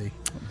noteworthy.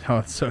 Oh,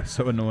 it's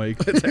so annoying.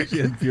 It's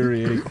actually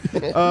infuriating.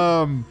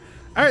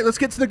 All right, let's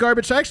get to the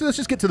garbage. Actually, let's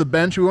just get to the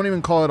bench. We won't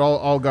even call it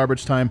all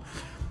garbage time.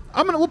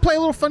 We'll play a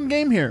little fun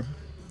game here.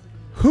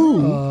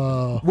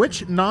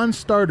 Which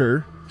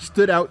non-starter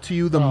stood out to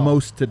you the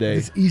most today?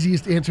 It's the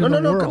easiest answer in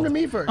the No, world. come to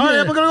me first. All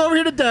right, we're gonna go over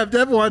here to Dev.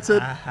 Dev wants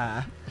it.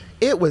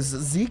 It was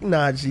Zeke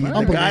Naji,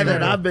 the guy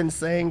that I've been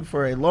saying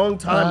for a long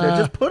time. To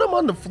just put him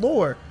on the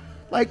floor.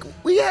 Like,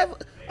 we have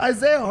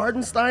Isaiah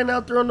Hardenstein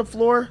out there on the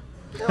floor.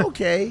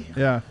 Okay.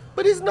 Yeah.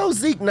 But he's no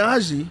Zeke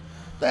Naji.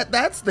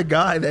 That's the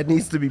guy that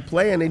needs to be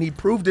playing, and he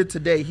proved it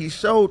today. He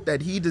showed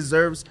that he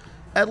deserves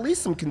at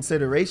least some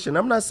consideration.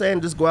 I'm not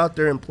saying just go out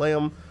there and play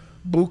him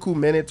buku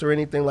minutes or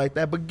anything like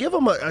that, but give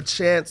him a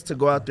chance to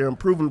go out there and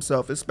prove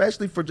himself,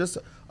 especially for just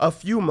a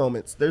few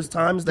moments. There's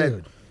times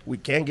that we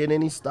can't get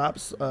any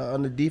stops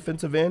on the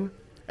defensive end.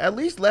 At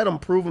least let him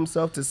prove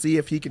himself to see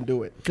if he can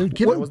do it. Dude,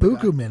 give him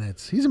buku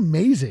minutes. He's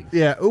amazing.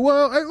 Yeah.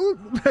 Well,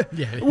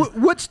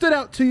 what stood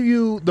out to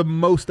you the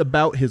most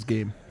about his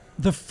game?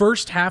 The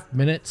first half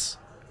minutes,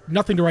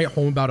 nothing to write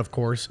home about, of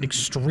course.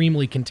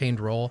 Extremely contained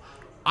role.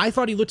 I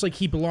thought he looked like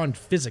he belonged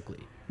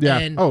physically. Yeah.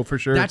 And for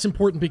sure. That's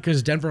important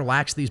because Denver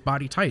lacks these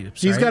body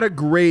types. He's right? got a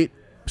great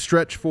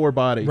stretch 4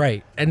 body.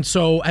 Right. And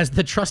so as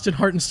the trusted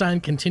Hartenstein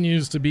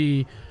continues to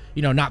be,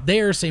 not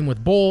there, same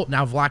with Bolt.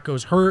 Now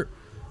Vlatko's hurt.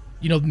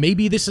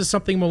 Maybe this is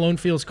something Malone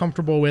feels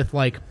comfortable with.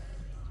 Like, all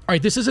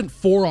right, this isn't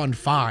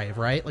 4-on-5,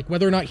 right? Like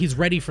whether or not he's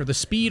ready for the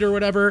speed or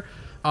whatever.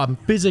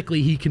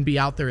 physically he can be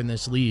out there in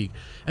this league.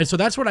 And so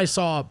that's what I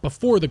saw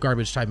before the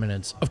garbage time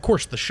minutes. Of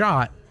course, the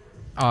shot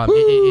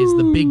is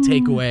the big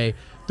takeaway.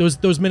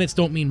 Those minutes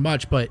don't mean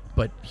much, but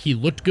he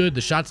looked good.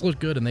 The shots looked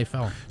good, and they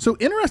fell. So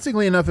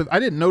interestingly enough, I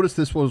didn't notice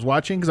this while I was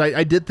watching because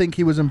I did think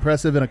he was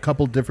impressive in a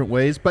couple different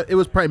ways, but it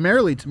was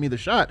primarily to me the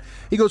shot.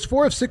 He goes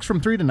 4 of 6 from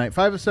 3 tonight,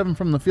 5 of 7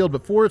 from the field,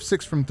 but 4 of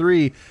 6 from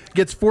 3,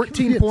 gets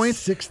 14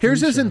 points.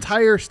 Here's his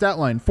entire stat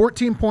line: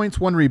 14 points,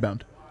 1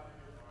 rebound.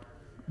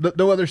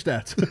 No other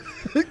stats.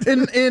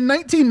 in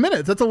 19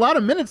 minutes. That's a lot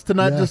of minutes to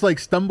not just like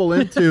stumble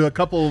into a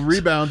couple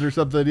rebounds or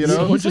something, you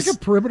know? He's like a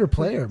perimeter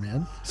player,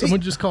 man.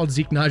 Someone just called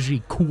Zeke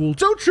Naji cool.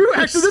 So true.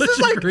 Actually, this is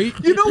like, great.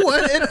 you know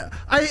what?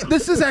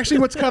 This is actually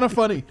what's kind of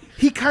funny.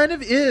 He kind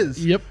of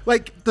is. Yep.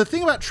 Like, the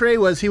thing about Trey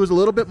was he was a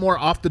little bit more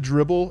off the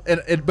dribble,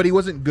 but he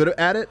wasn't good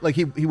at it. Like,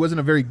 he wasn't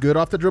a very good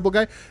off the dribble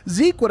guy.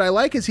 Zeke, what I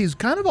like is he's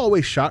kind of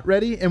always shot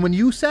ready, and when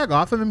you sag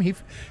off of him,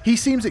 he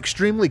seems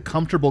extremely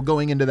comfortable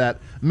going into that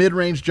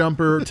mid-range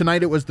jumper.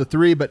 Tonight it was the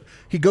 3, but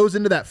he goes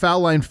into that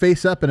foul line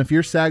face up, and if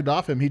you're sagged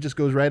off him, he just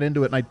goes right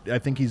into it, and I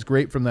think he's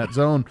great from that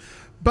zone.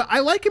 But I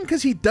like him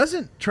because he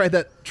doesn't try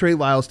that Trey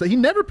Lyles stuff. He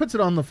never puts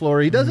it on the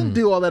floor. He doesn't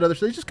do all that other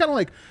stuff. He's just kind of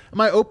like,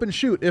 my open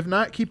shoot. If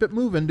not, keep it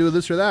moving, do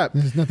this or that.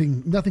 There's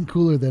nothing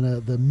cooler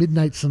than the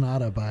Midnight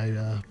Sonata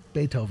by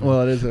Beethoven.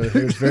 Well, it's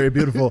very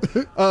beautiful.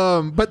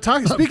 But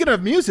speaking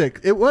of music,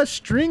 it was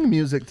string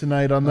music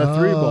tonight on the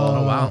 3 ball.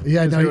 Oh, wow.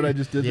 Yeah, You no, see what I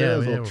just did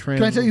there?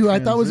 Can I tell you who I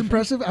thought was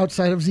impressive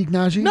outside of Zeke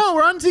Naji? No,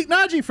 we're on Zeke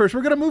Naji first.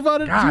 We're going to move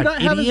on. Do you God,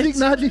 not have a Zeke idiots.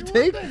 Naji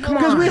take? Come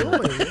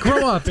on.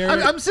 Grow up,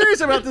 Eric. I'm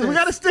serious about this. We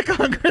got to stick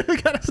on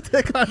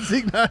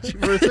Zeke Naji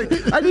for a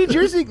second. I need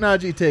your Zeke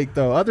Naji take,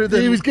 though, other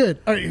than... He was good.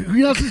 All right,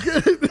 who else is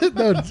good?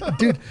 No,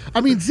 dude.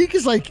 I mean, Zeke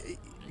is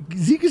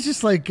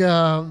just like,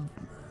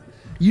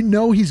 you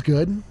know he's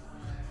good.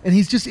 And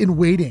he's just in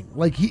waiting.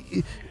 Like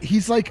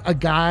he's like a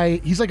guy.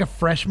 He's like a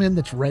freshman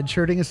that's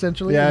redshirting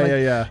essentially. Yeah, like,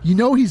 yeah. You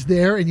know he's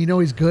there, and you know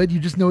he's good. You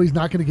just know he's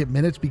not going to get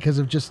minutes because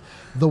of just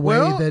the way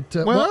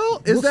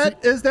that.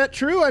 Is that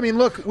true? I mean,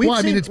 look,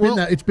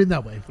 it's been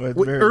that way.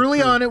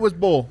 Early on, it was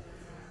Bull.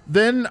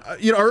 Then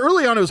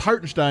early on it was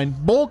Hartenstein.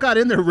 Bull got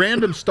in there,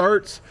 random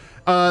starts.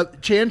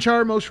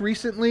 Chanchar most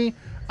recently.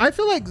 I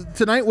feel like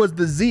tonight was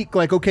the Zeke,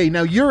 like, okay,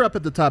 now you're up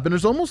at the top. And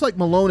it's almost like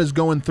Malone is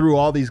going through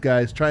all these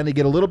guys, trying to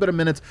get a little bit of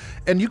minutes.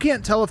 And you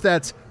can't tell if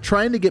that's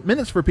trying to get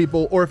minutes for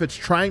people or if it's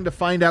trying to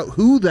find out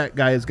who that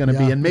guy is going to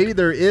be. And maybe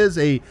there is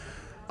a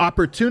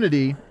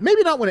opportunity,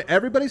 maybe not when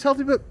everybody's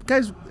healthy, but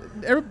guys,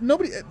 they're not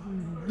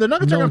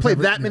going to play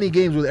that many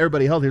games with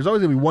everybody healthy. There's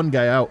always going to be one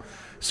guy out.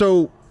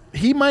 So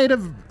he might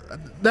have...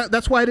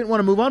 That's why I didn't want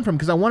to move on from,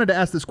 because I wanted to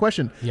ask this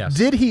question. Yes.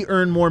 Did he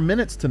earn more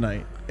minutes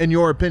tonight, in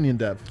your opinion,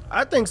 Dev?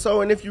 I think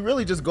so. And if you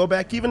really just go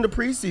back even to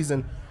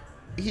preseason,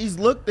 he's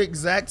looked the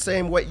exact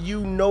same way.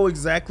 You know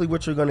exactly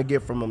what you're going to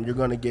get from him. You're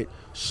going to get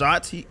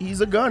shots.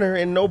 He's a gunner,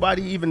 and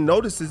nobody even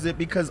notices it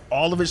because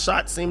all of his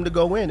shots seem to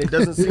go in. It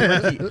doesn't seem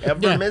like he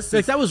ever misses.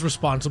 Like that was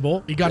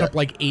responsible. He got up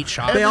like 8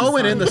 shots. They all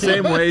went in the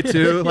same way,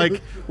 too.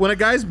 Like, when a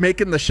guy's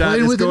making the shot,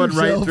 it's going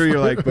right through. You're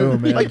like,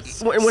 boom, man. Like,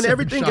 when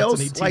everything shots in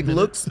else 18 like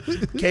minutes.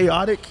 looks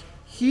chaotic,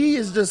 he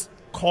is just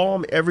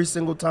calm every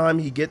single time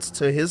he gets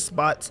to his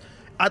spots.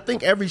 I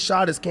think every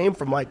shot has came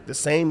from like the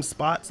same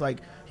spots. Like,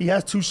 he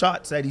has 2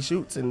 shots that he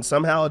shoots, and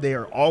somehow they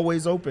are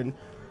always open.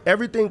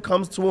 Everything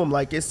comes to him.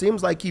 Like, it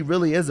seems like he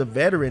really is a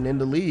veteran in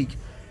the league.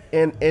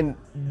 And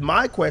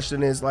my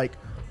question is, like,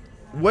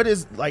 what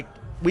is, like,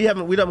 we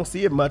don't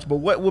see it much, but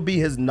what will be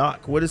his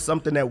knock? What is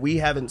something that we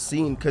haven't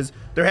seen? Because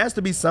there has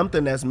to be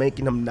something that's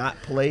making him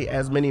not play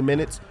as many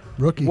minutes.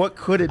 Rookie. What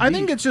could it be? I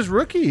think it's just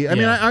rookie. I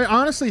mean, I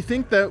honestly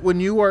think that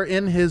when you are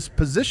in his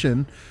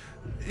position,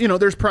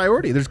 there's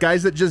priority. There's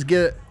guys that just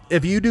get,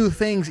 if you do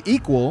things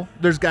equal,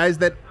 there's guys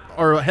that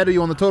are ahead of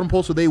you on the totem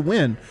pole, so they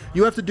win.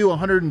 You have to do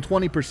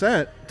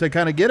 120% to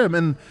kind of get them.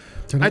 And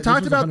I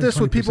talked about this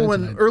with people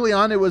when early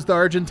on it was the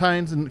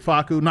Argentines and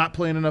Facu not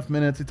playing enough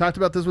minutes. I talked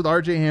about this with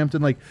RJ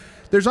Hampton. Like,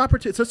 there's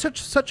opportunity.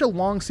 It's such a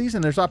long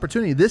season. There's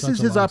opportunity. This is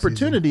his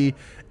opportunity,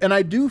 and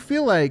I do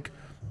feel like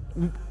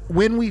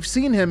when we've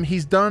seen him,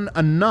 he's done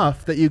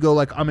enough that you go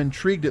like, I'm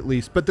intrigued at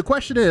least. But the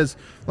question is,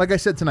 like I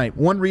said tonight,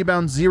 1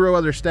 rebound, 0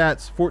 other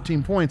stats,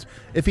 14 points.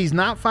 If he's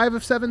not 5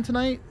 of 7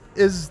 tonight,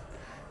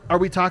 are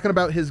we talking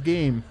about his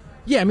game?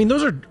 Yeah, I mean,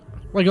 those are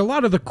like a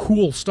lot of the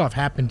cool stuff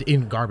happened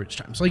in garbage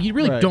time. So like, you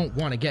really don't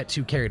want to get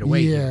too carried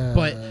away here.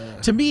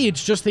 But to me,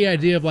 it's just the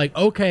idea of like,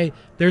 okay,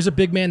 there's a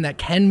big man that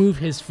can move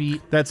his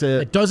feet. That's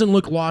it. It doesn't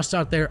look lost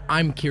out there.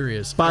 I'm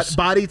curious.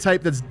 Body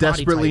type that's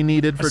desperately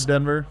needed for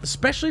Denver.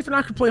 Especially if you're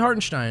not going to play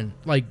Hartenstein.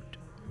 Like,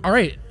 all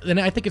right, then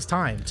I think it's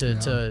time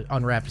to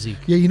unwrap Zeke.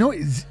 Yeah,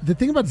 the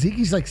thing about Zeke,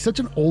 he's like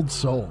such an old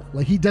soul.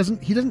 Like, he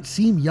doesn't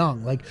seem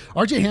young. Like,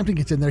 RJ Hampton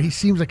gets in there, he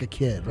seems like a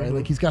kid, right?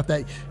 Like, he's got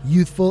that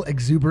youthful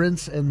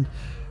exuberance, and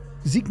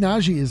Zeke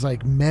Naji is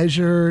like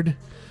measured.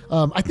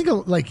 I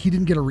think like he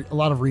didn't get a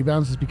lot of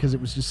rebounds is because it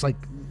was just like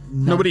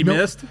Nobody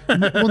missed?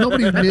 Well,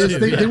 nobody missed.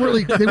 They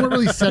weren't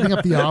really setting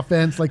up the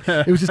offense. Like,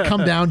 it was just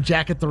come down,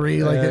 jacket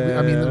three. Like,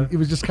 it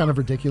was just kind of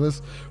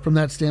ridiculous from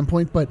that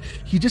standpoint. But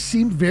he just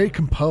seemed very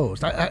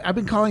composed. I've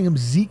been calling him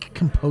Zeke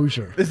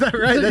Composure. Is that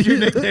right? That's your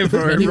nickname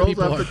for it. Many Rolls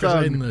people off the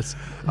are saying tongue. this.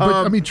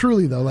 But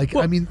truly though, like,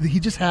 he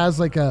just has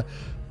like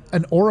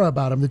an aura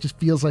about him that just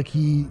feels like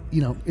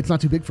it's not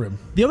too big for him.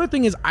 The other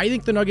thing is, I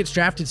think the Nuggets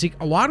drafted Zeke.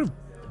 A lot of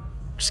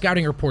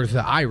scouting reports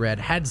that I read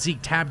had Zeke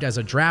tabbed as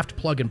a draft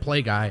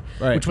plug-and-play guy,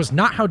 Right. which was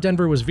not how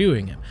Denver was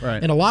viewing him.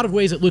 Right. In a lot of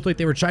ways, it looked like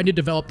they were trying to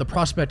develop the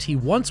prospect he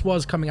once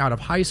was coming out of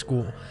high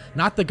school,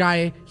 not the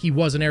guy he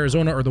was in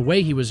Arizona or the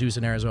way he was used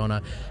in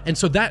Arizona. And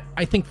so that,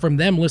 I think, from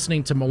them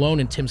listening to Malone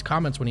and Tim's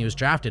comments when he was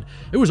drafted,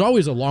 it was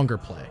always a longer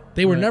play.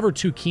 They were never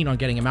too keen on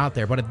getting him out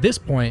there. But at this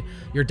point,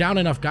 you're down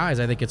enough guys,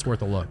 I think it's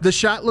worth a look. The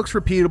shot looks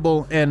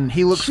repeatable, and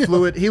he looks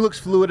fluid. He looks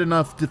fluid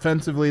enough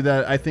defensively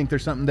that I think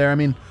there's something there. I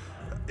mean,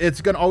 it's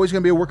always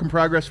going to be a work in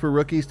progress for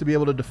rookies to be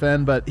able to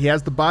defend, but he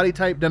has the body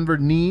type Denver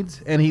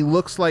needs, and he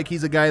looks like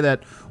he's a guy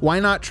that,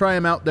 why not try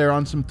him out there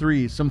on some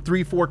threes, some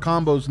 3-4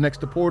 combos next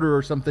to Porter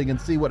or something,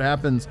 and see what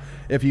happens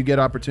if you get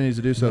opportunities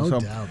to do so. No So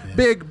doubt,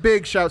 man.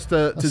 big shouts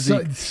to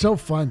Zeke. It's so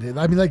fun, dude.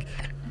 I mean, like,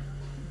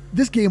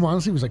 this game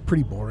honestly was like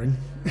pretty boring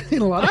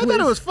in a lot of ways. I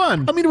thought it was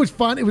fun. I mean, it was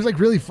fun. It was like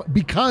really fun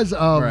because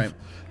of Right.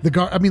 the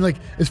guard. I mean, like,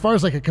 as far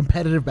as like a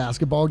competitive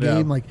basketball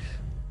game, like,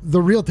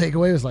 the real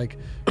takeaway was like,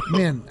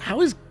 man,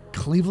 how is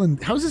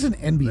Cleveland? How is this an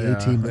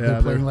NBA team that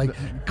they're playing? Like,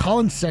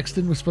 Colin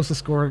Sexton was supposed to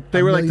score.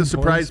 They were like the 1,000,000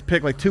 surprise points.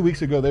 pick like 2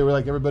 weeks ago. They were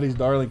like everybody's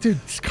darling. Dude,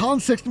 Colin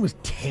Sexton was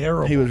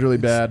terrible. He was really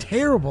bad.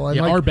 Terrible. And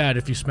Yeah, like, are bad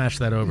if you smash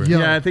that over. Yeah.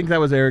 Yeah, I think that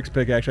was Eric's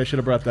pick, actually. I should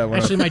have brought that one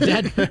Actually,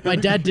 up. my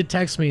dad did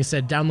text me and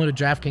said, downloaded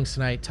DraftKings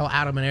tonight. Tell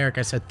Adam and Eric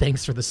I said,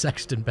 thanks for the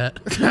Sexton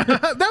bet.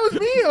 That was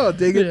me. Oh,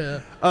 dig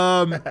it.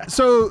 Yeah.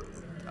 So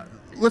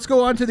let's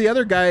go on to the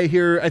other guy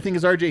here. I think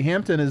is RJ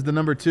Hampton is the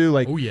number 2.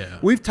 Like, Oh, yeah.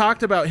 We've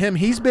talked about him.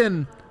 He's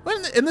been,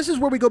 and this is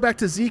where we go back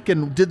to Zeke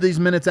and did these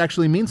minutes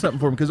actually mean something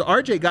for him? Because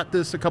RJ got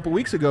this a couple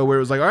weeks ago where it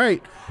was like, all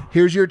right,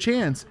 here's your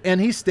chance.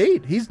 And he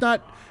stayed. His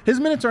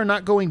minutes are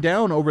not going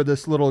down over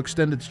this little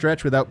extended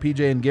stretch without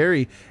PJ and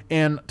Gary.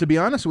 And to be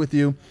honest with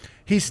you,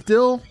 he's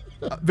still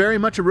very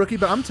much a rookie,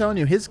 but I'm telling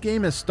you, his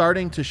game is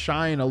starting to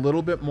shine a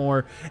little bit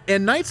more.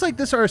 And nights like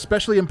this are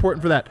especially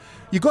important for that.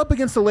 You go up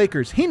against the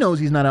Lakers. He knows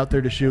he's not out there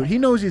to shoot. He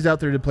knows he's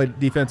out there to play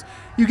defense.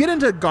 You get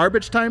into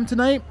garbage time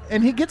tonight,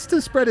 and he gets to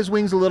spread his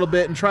wings a little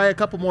bit and try a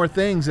couple more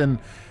things. And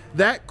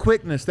that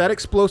quickness, that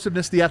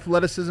explosiveness, the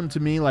athleticism to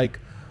me, like,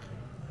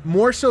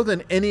 more so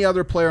than any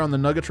other player on the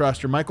Nuggets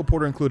roster, Michael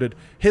Porter included,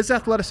 his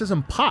athleticism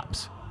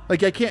pops.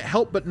 Like, I can't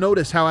help but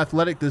notice how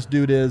athletic this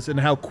dude is and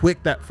how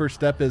quick that first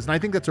step is. And I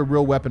think that's a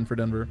real weapon for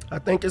Denver. I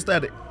think it's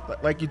that,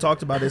 like you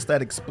talked about, it's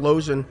that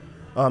explosion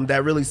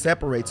that really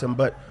separates him.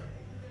 But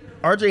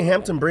RJ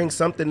Hampton brings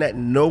something that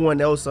no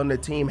one else on the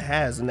team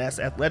has, and that's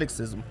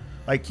athleticism.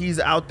 Like, he's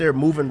out there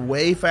moving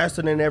way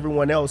faster than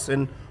everyone else.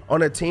 And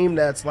on a team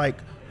that's, like,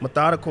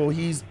 methodical,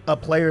 he's a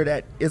player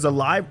that is a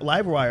live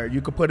wire.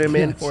 You could put him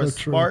in for a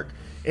spark.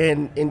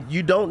 And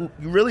you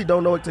really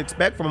don't know what to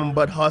expect from him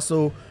but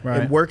hustle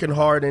and working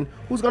hard. And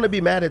who's going to be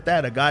mad at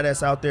that? A guy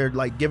that's out there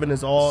like giving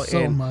his all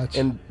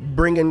and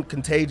bringing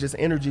contagious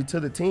energy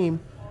to the team.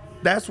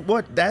 That's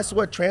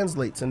what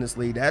translates in this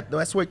league.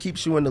 That's what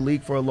keeps you in the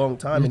league for a long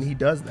time, and he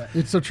does that.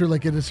 It's so true.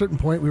 Like, at a certain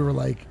point, we were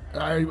like,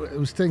 I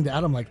was saying to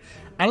Adam, like,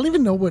 I don't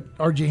even know what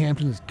RJ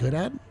Hampton is good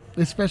at.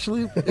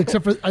 Especially,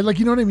 except for, like,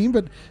 you know what I mean?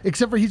 But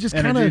except for he just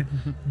kind of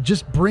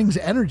just brings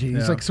energy.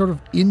 He's like sort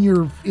of in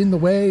the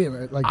way.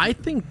 Like, I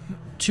think,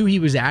 too, he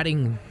was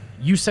adding,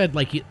 you said,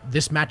 like,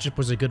 this matchup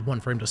was a good one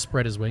for him to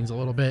spread his wings a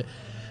little bit.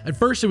 At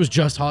first, it was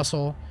just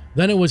hustle.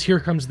 Then it was here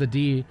comes the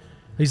D.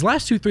 These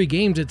last 2-3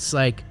 games, it's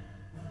like,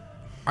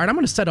 all right, I'm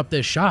going to set up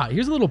this shot.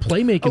 Here's a little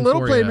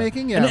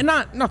playmaking. And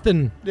not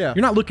nothing. Yeah.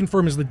 You're not looking for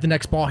him as the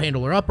next ball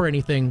handler up or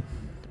anything,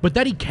 but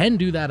that he can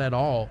do that at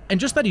all, and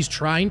just that he's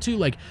trying to.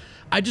 Like,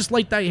 I just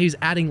like that he's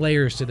adding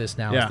layers to this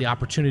now as the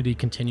opportunity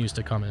continues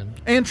to come in.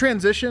 And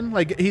transition,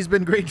 like, he's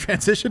been great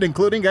transition,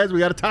 including, guys, we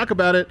got to talk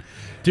about it.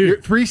 Dude. Your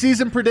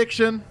preseason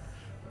prediction.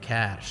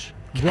 Cash.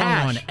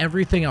 Wrong on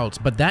everything else,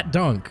 but that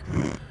dunk.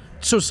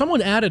 So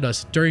someone added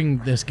us during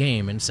this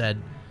game and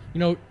said, you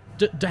know,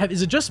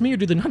 is it just me or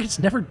do the Nuggets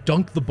never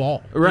dunk the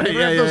ball? Right, They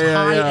never have those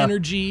high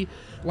energy,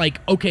 like,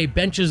 okay,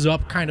 benches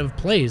up kind of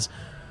plays,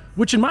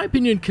 which in my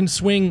opinion can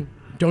swing,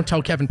 don't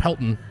tell Kevin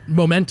Pelton,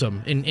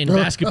 momentum in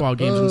basketball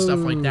games and stuff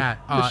like that.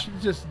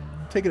 Just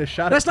taking a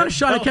shot. That's not a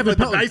shot at Kevin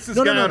Pelton. The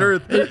nicest guy on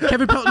earth.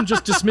 Kevin Pelton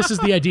just dismisses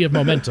the idea of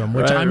momentum,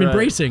 which I'm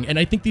embracing, and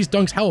I think these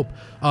dunks help.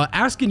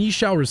 Ask and ye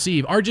shall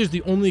receive. RJ is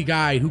the only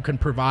guy who can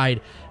provide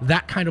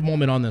that kind of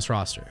moment on this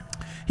roster.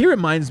 He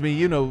reminds me,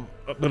 you know,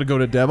 I'm going to go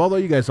to Dev, although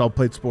you guys all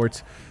played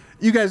sports.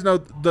 You guys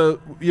know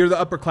you're the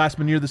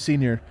upperclassman, you're the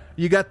senior.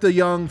 You got the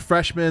young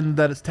freshman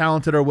that is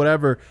talented or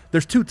whatever.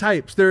 There's two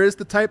types. There is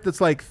the type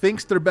that's like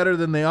thinks they're better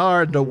than they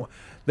are,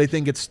 They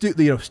think it's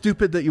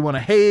stupid that you want to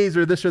haze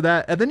or this or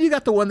that. And then you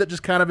got the one that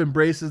just kind of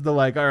embraces the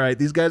like, all right,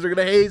 these guys are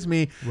going to haze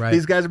me. Right.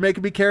 These guys are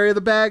making me carry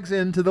the bags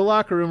into the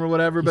locker room or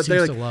whatever. But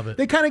seems they to love it.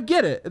 They kind of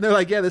get it. And they're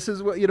like, yeah, this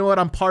is what, you know what,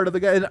 I'm part of the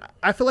guy. And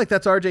I feel like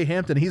that's RJ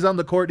Hampton. He's on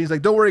the court and he's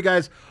like, don't worry,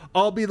 guys,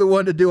 I'll be the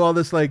one to do all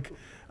this. Like,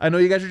 I know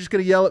you guys are just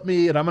going to yell at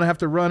me and I'm going to have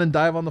to run and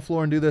dive on the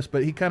floor and do this.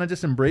 But he kind of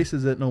just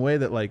embraces it in a way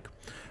that, like,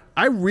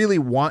 I really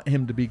want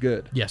him to be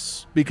good.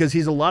 Yes. Because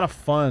he's a lot of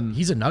fun.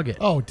 He's a nugget.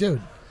 Oh,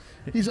 dude.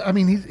 He's He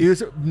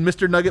was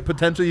Mr. Nugget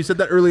potential. You said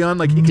that early on,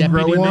 like he can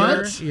grow Deputy in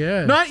Mayor? there.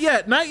 Yeah. Not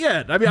yet.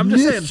 I mean, I'm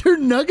just saying. Mr.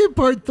 Nugget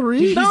Part 3?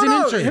 He's an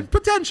No, intern.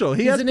 potential.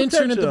 He He's has an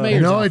intern at the potential.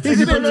 mayor's No, office. it's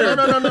He's an No,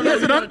 intern. no. He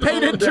has an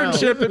unpaid Calm down.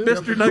 internship at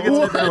Mr.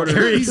 Nugget's headquarters.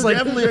 He's He's like-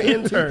 definitely an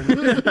intern.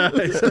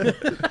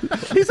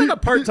 He's like a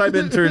part-time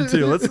intern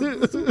too. Let's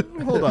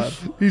hold on,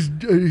 He's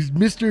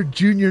Mr.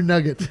 Junior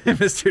Nugget.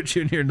 Mr.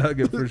 Junior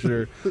Nugget for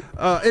sure.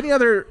 Any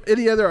other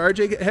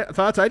RJ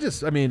thoughts?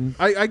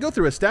 I go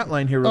through a stat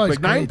line here real Oh, he's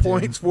quick. 9 great, dude.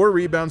 points, 4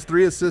 rebounds,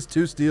 3 assists,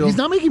 2 steals. He's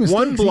not making 1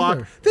 mistakes block.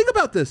 either. Think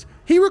about this.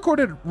 He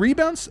recorded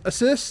rebounds,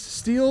 assists,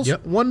 steals,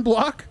 Yep. 1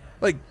 block.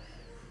 Like,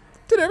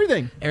 did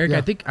everything. Eric, Yeah.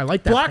 I think I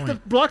like that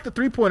point. Block the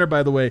 3-pointer,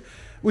 by the way.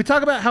 We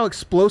talk about how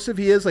explosive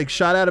he is, like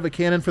shot out of a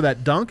cannon for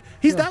that dunk.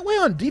 He's that way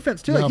on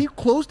defense too. Yeah. Like he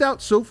closed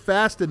out so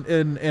fast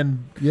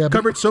and Yeah, but-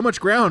 covered so much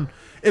ground.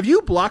 If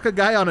you block a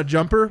guy on a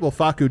jumper, well,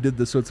 Facu did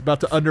this, so it's about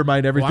to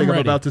undermine everything Well, I'm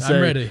I'm about to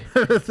ready. say.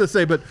 I'm ready. to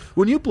say, but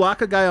when you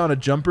block a guy on a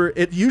jumper,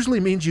 it usually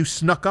means you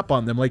snuck up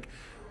on them. Like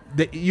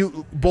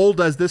Bull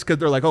does this because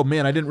they're like, oh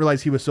man, I didn't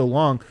realize he was so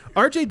long.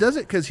 RJ does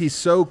it because he's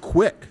so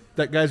quick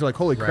that guys are like,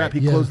 holy crap, Right. he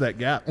Yeah. closed that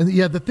gap. And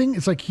yeah, the thing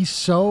is, like, he's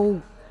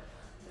so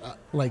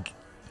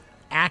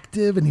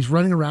active and he's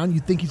running around. You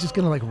think he's just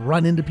gonna like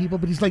run into people,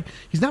 but he's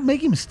not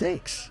making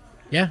mistakes.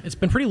 Yeah, it's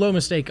been pretty low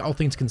mistake, all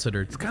things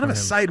considered. It's kind of a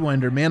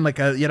sidewinder, man, like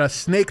a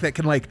snake that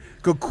can like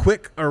go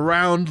quick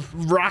around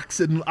rocks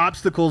and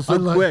obstacles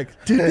so quick.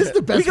 Dude, this is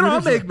the best. We can all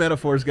winners make line.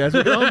 metaphors, guys.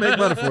 We can all make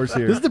metaphors This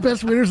here. is the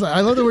best winners line.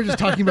 I love that we're just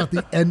talking about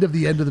the end of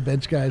the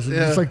bench guys. And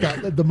It's like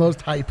the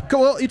most hype.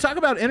 Cool. Well, you talk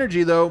about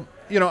energy, though.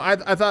 You know, I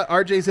thought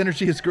RJ's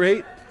energy is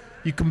great.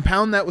 You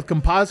compound that with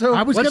Compazzo.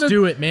 Let's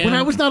do it, man. When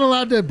I was not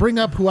allowed to bring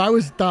up who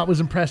I thought was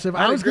impressive,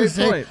 I Had a was going to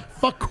great say point.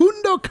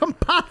 Facundo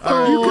Campazzo.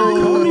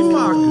 Call me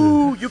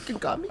Facu. You can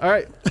call me. All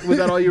right. Was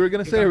that all you were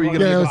going to say, or were you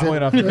going to Yeah, make a that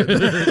point off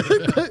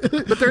of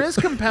it? But there is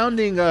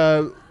compounding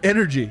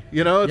energy.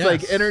 You know, it's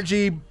like Yes.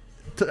 energy.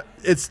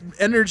 It's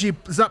energy.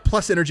 It's not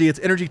plus energy. It's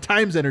energy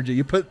times energy.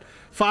 You put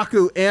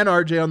Facu and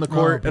RJ on the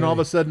court, and all of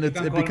a sudden it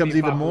becomes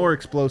even more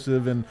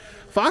explosive. And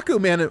Facu,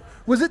 man,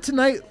 was it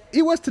tonight?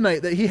 It was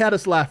tonight that he had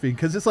us laughing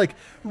because it's like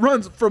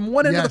runs from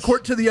one end of Yes. the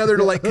court to the other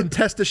to like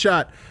contest a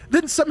shot.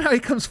 Then somehow he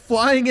comes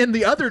flying in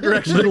the other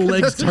direction. Little to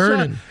legs contest a shot.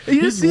 turning. And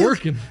you He's just see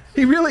working.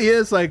 He really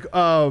is like.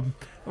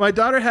 My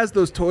daughter has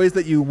those toys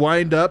that you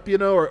wind up, you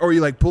know, or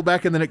you like pull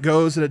back and then it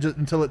goes and it just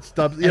until it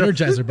stops. You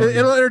Energizer know, bunny.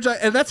 it'll energize,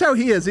 and that's how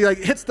he is. He like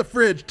hits the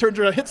fridge, turns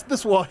around, hits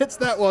this wall, hits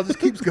that wall, just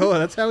keeps going.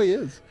 That's how he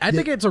is. I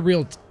think it's a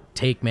real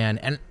take, man.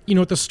 And, you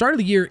know, at the start of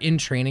the year in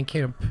training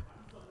camp,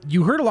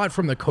 you heard a lot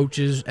from the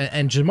coaches,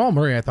 and Jamal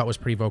Murray, I thought, was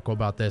pretty vocal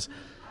about this.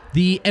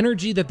 The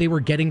energy that they were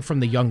getting from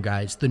the young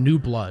guys, the new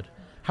blood,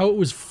 how it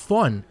was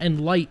fun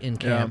and light in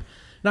camp.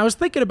 And I was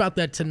thinking about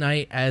that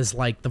tonight as,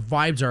 like, the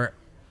vibes are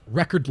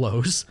record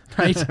lows,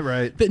 right?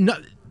 Right.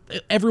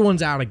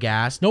 Everyone's out of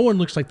gas. No one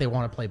looks like they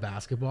want to play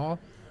basketball.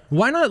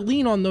 Why not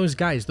lean on those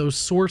guys, those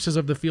sources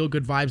of the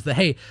feel-good vibes that,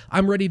 hey,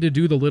 I'm ready to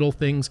do the little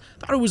things.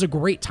 Thought it was a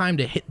great time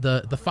to hit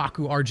the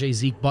Facu RJ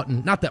Zeke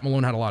button. Not that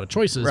Malone had a lot of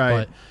choices,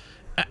 Right.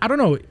 but I don't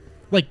know.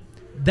 Like,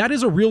 that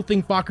is a real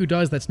thing Facu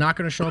does that's not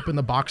going to show up in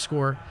the box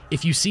score.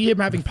 If you see him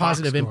having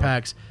positive score.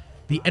 impacts,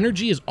 the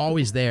energy is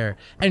always there.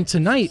 And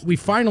tonight, we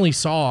finally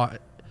saw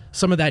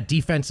some of that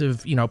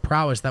defensive, you know,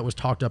 prowess that was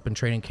talked up in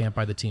training camp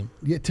by the team.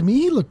 Yeah, to me,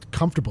 he looked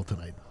comfortable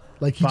tonight.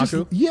 Like he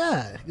Facu?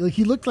 like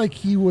he looked like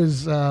he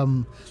was,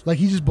 like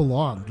he just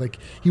belonged. Like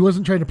he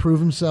wasn't trying to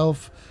prove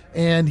himself,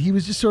 and he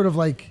was just sort of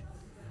like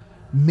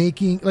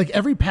making like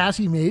every pass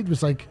he made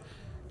was like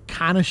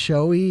kind of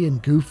showy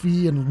and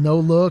goofy and no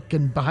look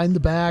and behind the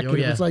back. Oh, and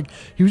yeah. it was like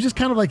he was just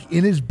kind of like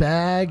in his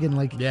bag and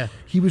like Yeah.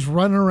 he was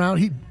running around.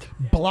 He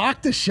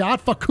blocked a shot.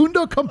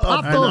 Facundo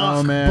Campazzo I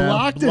know, man.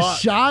 blocked a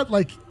shot.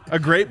 Like A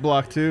great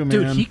block too, man.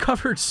 Dude, he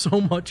covered so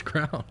much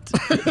ground.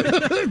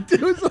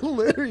 it was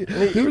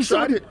hilarious.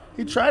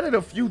 He tried it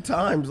a few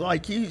times.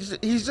 Like he's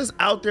just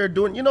out there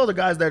doing. You know the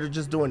guys that are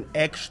just doing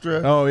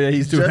extra. Oh, yeah,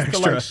 he's doing just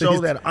extra. to like show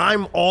He's- that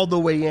I'm all the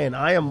way in.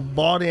 I am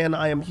bought in.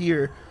 I am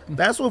here.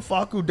 That's what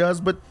Facu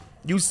does. But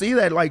you see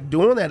that like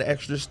doing that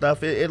extra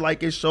stuff.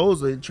 It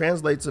shows. It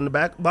translates in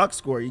the box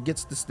score. He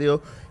gets the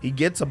steal. He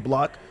gets a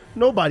block.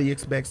 Nobody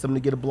expects him to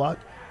get a block.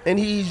 And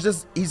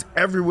he's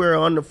everywhere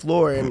on the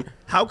floor. And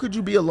how could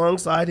you be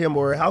alongside him,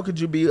 or how could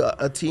you be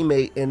a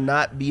teammate and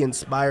not be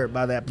inspired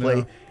by that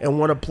play and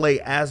want to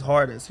play as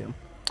hard as him?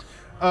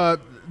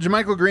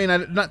 JaMychal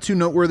Green, not too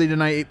noteworthy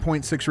tonight,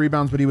 8.6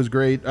 rebounds, but he was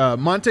great.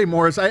 Monte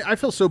Morris, I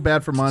feel so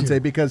bad for Monte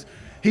because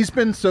He's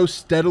been so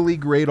steadily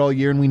great all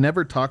year, and we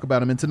never talk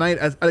about him. And tonight,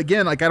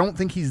 again, like I don't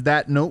think he's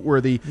that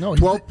noteworthy. No,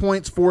 12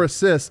 points, 4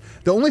 assists.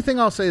 The only thing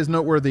I'll say is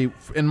noteworthy,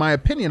 in my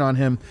opinion, on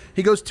him,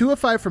 he goes 2 of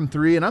 5 from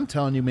 3, and I'm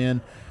telling you,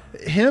 man,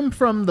 him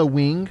from the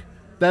wing,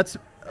 that's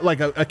like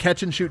a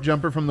catch and shoot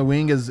jumper from the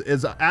wing is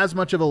as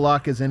much of a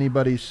lock as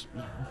anybody's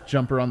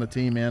jumper on the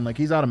team, man. Like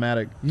he's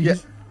automatic. Yeah.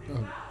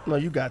 No,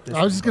 you got this.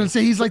 I was just gonna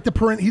say he's like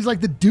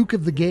the Duke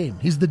of the game.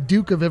 He's the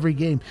Duke of every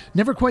game.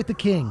 Never quite the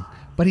king,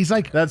 but he's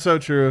like That's so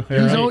true.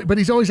 Yeah.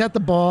 he's always at the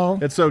ball.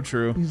 It's so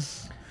true.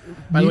 He's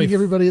By the way, meeting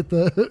everybody at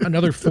the.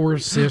 Another 4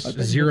 assists, I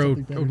think 0.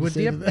 something better to What, say did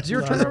he than have that.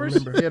 0 I don't turnovers?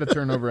 remember. He had a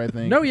turnover, I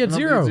think. No, he had I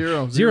don't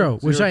zero. think Zero,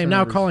 which I am now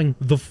turnovers. calling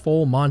the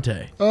full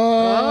Monte.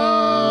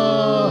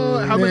 Oh,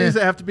 how many man. does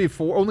it have to be?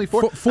 4? Only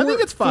 4? I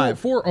think it's 5.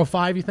 4 or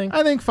 5, you think?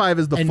 I think 5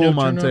 is the And full no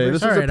Monte. turnovers?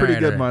 This is All a right, pretty all right,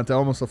 good all right. Monte,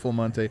 almost a full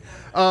Monte.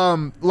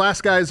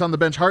 Last guy's on the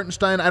bench,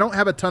 Hartenstein. I don't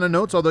have a ton of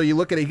notes, although you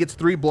look at it, he gets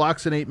 3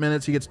 blocks in 8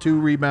 minutes. He gets 2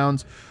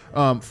 rebounds,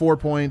 4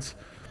 points.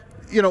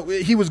 You know,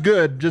 he was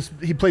good. Just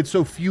he played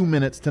so few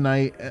minutes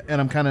tonight, and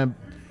I'm kind of.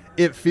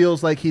 It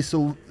feels like he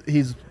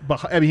was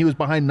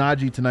behind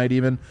Najee tonight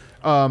even.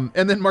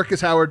 And then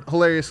Marcus Howard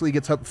hilariously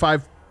gets up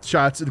 5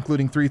 shots,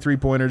 including 3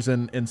 3-pointers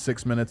in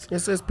 6 minutes.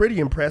 It's pretty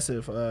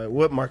impressive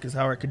what Marcus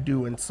Howard could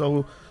do in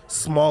so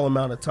small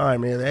amount of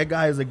time. Man, that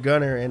guy is a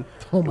gunner, and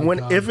Oh my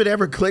God. if it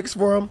ever clicks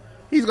for him,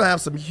 he's gonna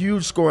have some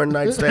huge scoring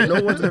nights that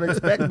no one's gonna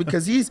expect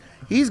because he's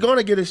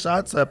gonna get his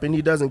shots up and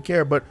he doesn't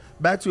care. But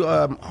back to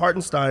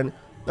Hartenstein,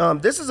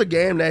 this is a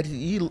game that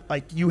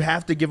you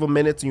have to give him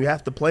minutes and you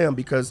have to play him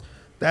because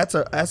that's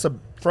a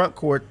front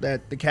court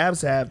that the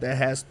Cavs have that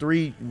has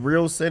 3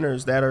 real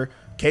centers that are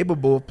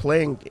capable of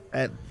playing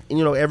at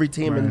every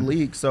team in the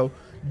league. So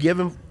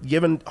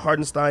giving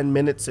Hartenstein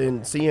minutes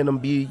and seeing him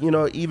be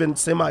even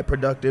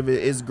semi-productive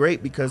is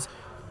great because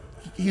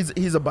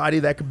he's a body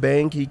that could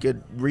bang, he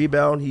could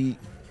rebound, he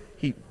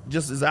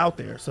just is out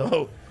there.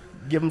 So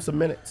give him some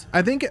minutes.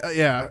 I think,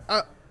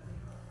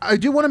 I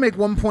do want to make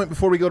one point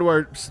before we go to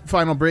our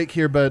final break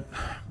here, but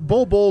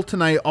Bol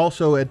tonight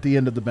also at the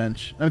end of the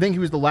bench. I think he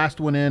was the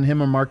last one in,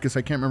 him or Marcus.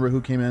 I can't remember who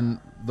came in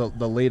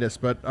the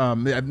latest, but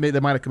they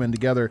might have come in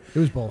together. It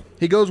was Bull.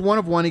 He goes 1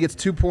 of 1. He gets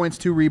 2 points,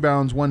 2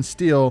 rebounds, 1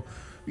 steal.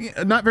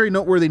 Not very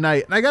noteworthy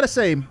night. And I got to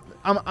say,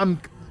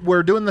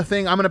 we're doing the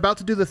thing. I'm about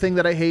to do the thing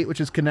that I hate,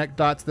 which is connect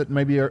dots that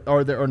maybe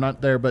are there or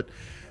not there, but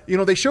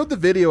they showed the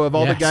video of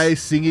all the Yes.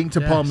 guys singing to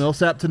Paul Yes.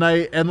 Millsap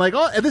tonight, and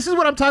and this is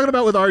what I'm talking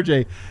about with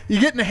RJ.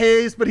 You're getting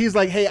hazed, but he's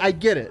like, "Hey, I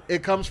get it.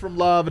 It comes from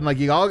love, and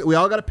we all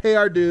got to pay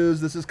our dues.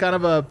 This is kind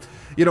of a,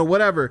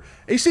 whatever."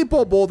 And you see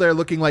Bull there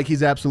looking like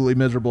he's absolutely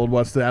miserable and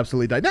wants to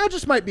absolutely die. Now, it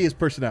just might be his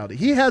personality.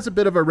 He has a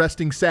bit of a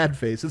resting sad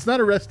face. It's not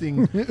a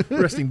resting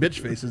bitch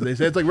face, as they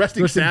say. It's like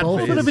resting Resting sad bull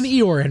face. A little bit of an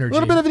Eeyore energy. A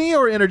little bit of an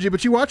Eeyore energy,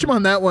 but you watch him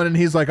on that one, and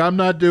he's like, "I'm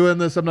not doing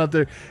this. I'm not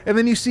there." And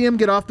then you see him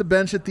get off the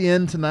bench at the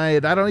end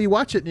tonight. I don't know. You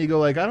watch it, and you go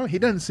like, He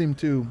doesn't seem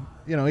too,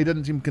 he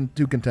doesn't seem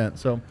too content.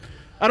 So,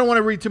 I don't want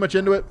to read too much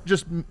into it.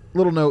 Just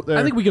little note there.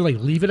 I think we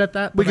can leave it at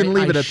that. We but can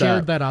leave it I at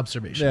shared that. that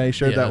observation. Yeah, he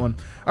shared that one.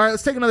 All right,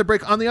 let's take another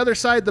break. On the other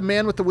side, the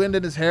man with the wind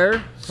in his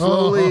hair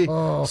slowly.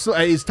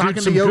 He's talking Dude,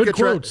 to some good Jokic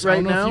quotes. right I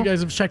don't know now. if you guys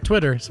have checked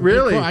Twitter. Some good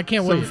Really? quote- I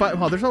can't wait.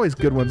 Well, there's always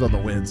good ones on the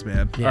winds,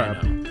 man. Yeah, All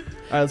right. All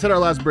right, let's hit our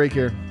last break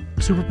here.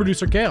 Super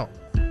producer Kale.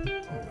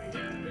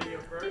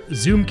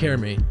 Zoom care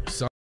me.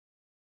 son.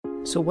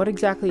 So what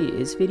exactly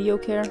is video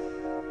care?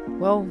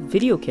 Well,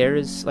 video care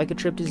is like a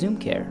trip to Zoom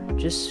care,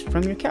 just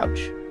from your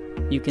couch.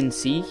 You can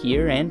see,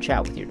 hear, and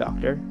chat with your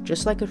doctor,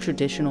 just like a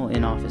traditional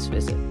in-office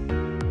visit.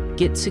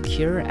 Get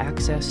secure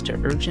access to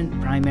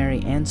urgent, primary,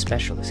 and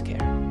specialist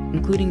care,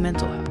 including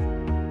mental health.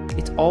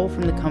 It's all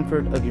from the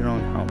comfort of your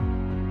own home.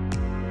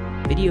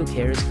 Video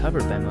care is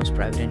covered by most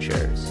private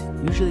insurers,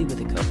 usually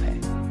with a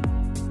copay.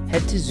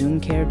 Head to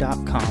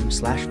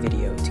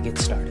zoomcare.com/video to get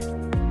started.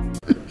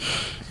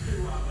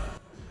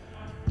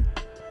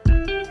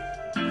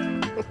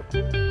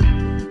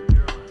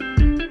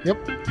 Yep.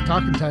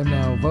 Talking time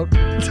now. Vote.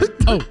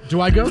 Oh,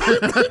 do I go?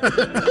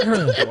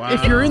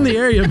 If you're in the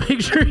area,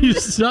 make sure you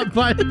stop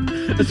by.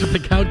 That's what the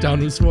countdown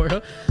was for.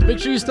 Huh? Make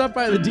sure you stop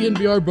by the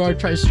DNVR bar.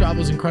 Try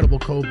Stravo's incredible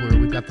cold brew.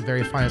 We've got the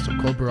very finest of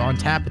cold brew on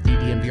tap at the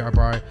DNVR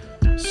bar.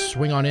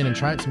 Swing on in and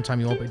try it sometime.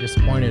 You won't be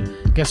disappointed.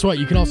 Guess what?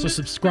 You can also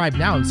subscribe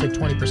now and save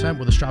 20%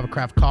 with a Strava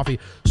Craft Coffee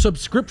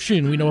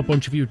subscription. We know a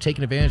bunch of you are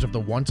taking advantage of the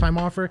one-time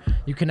offer.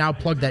 You can now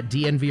plug that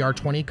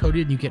DNVR20 code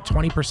in. You get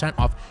 20%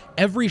 off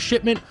every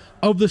shipment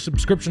of the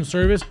subscription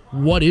service.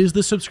 What is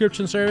the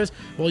subscription service?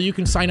 Well, you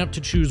can sign up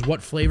to choose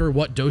what flavor,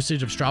 what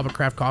dosage of Strava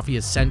Craft Coffee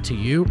is sent to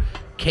you.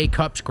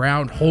 K-Cups,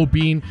 ground, whole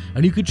bean,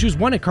 and you could choose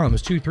when it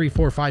comes, 2, 3,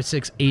 4, 5,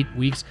 6, 8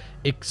 weeks,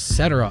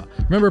 etc.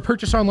 Remember,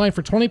 purchase online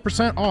for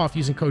 20% off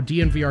using code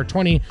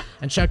DNVR20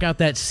 and check out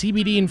that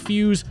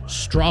CBD-infused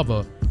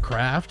Strava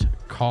Craft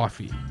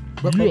Coffee.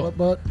 But. Yeah,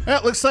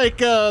 it looks like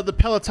the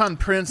Peloton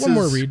Prince One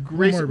more is read. One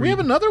racing. more We read. have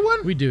another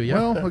one? We do, yeah.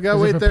 Well, we got to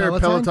Is it wait for there,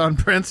 Peloton?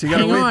 Prince. You got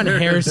to Hang wait on, there.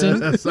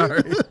 Harrison.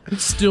 Sorry.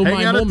 It's still Hang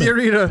my out at moment. the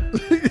arena.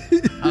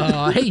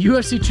 Hey,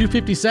 UFC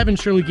 257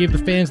 surely gave the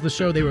fans the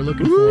show they were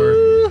looking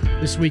for.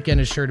 This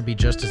weekend is sure to be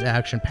just as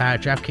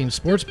action-packed. DraftKings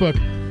Sportsbook,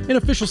 an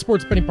official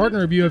sports betting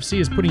partner of UFC,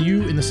 is putting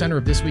you in the center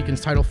of this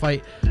weekend's title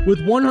fight with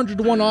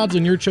 100-1 odds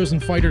on your chosen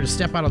fighter to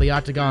step out of the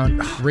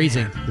octagon,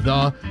 raising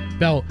the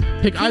belt.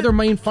 Pick either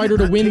main fighter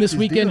to win this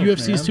weekend.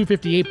 UFC's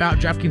 258 bout.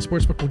 DraftKings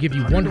Sportsbook will give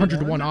you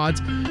 100-1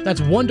 odds.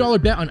 That's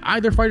 $1 bet on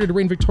either fighter to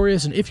reign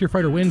victorious, and if your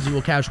fighter wins, you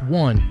will cash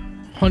 $100.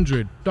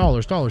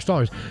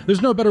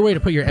 There's no better way to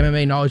put your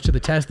MMA knowledge to the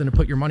test than to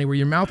put your money where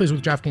your mouth is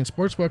with DraftKings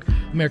Sportsbook,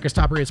 America's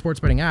top-rated sports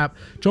betting app.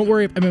 Don't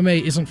worry if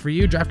MMA isn't for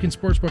you. DraftKings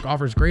Sportsbook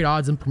offers great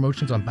odds and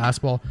promotions on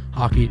basketball,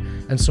 hockey,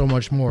 and so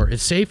much more.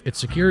 It's safe, it's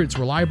secure, it's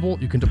reliable.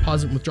 You can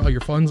deposit and withdraw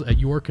your funds at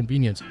your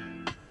convenience.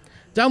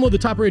 Download the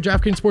top-rated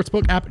DraftKings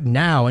Sportsbook app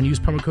now and use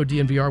promo code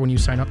DNVR when you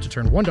sign up to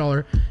turn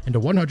 $1 into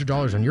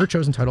 $100 on your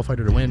chosen title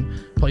fighter to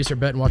win. Place your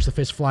bet and watch the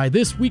fist fly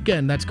this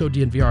weekend. That's code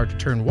DNVR to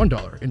turn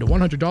 $1 into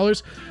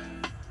 $100.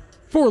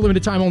 For a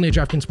limited time only,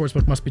 DraftKings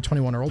Sportsbook must be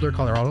 21 or older.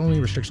 Colorado only.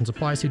 Restrictions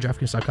apply. See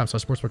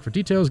DraftKings.com/sportsbook for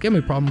details.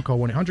 Gambling problem? Call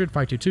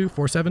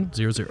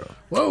 1-800-522-4700.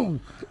 Whoa.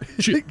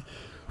 Shit.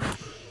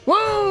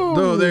 Whoa.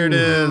 Oh, there it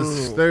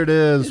is. There it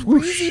is.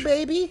 Whoosh. Easy,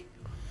 baby.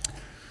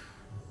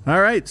 All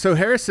right, so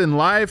Harrison,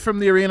 live from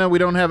the arena. We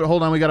don't have it.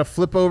 Hold on, we got to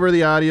flip over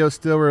the audio.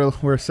 Still,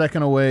 we're a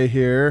second away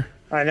here.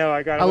 I know.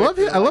 I love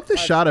the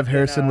shot of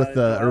Harrison with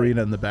the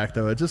arena in the back,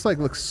 though. It just like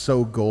looks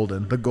so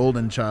golden. The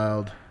golden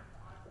child.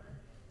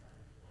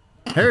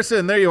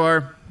 Harrison, there you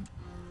are.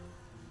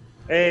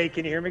 Hey,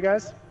 can you hear me,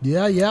 guys?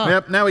 Yeah.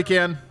 Yep, now we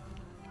can.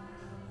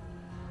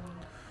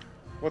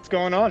 What's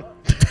going on?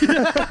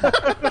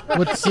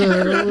 What's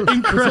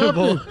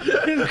Incredible.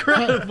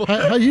 Incredible.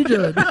 How you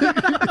doing?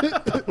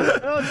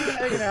 Oh, just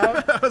hanging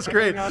out. That was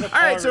great. All Hanging out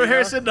at right, the so arena.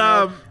 Harrison,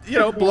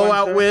 Yeah.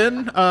 blowout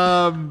win.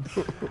 I'm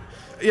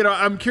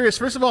curious.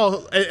 First of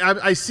all,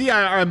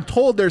 I'm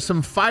told there's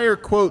some fire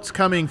quotes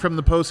coming from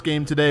the post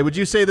game today. Would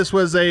you say this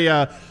was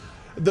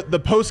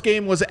the post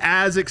game was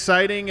as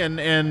exciting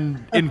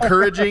and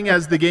encouraging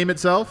as the game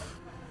itself?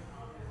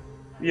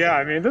 Yeah,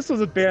 I mean, this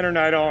was a banner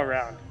night all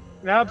around.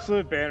 An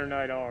absolute banner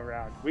night all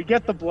around. We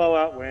get the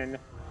blowout win.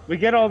 We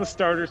get all the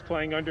starters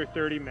playing under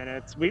 30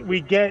 minutes.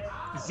 We get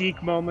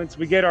Zeke moments.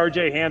 We get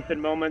RJ Hampton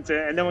moments.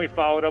 And then we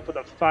followed up with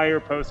a fire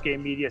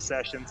post-game media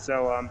session.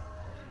 So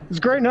it was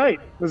a great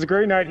night. It was a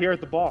great night here at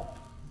the Ball.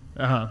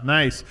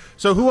 Nice.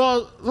 So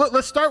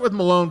let's start with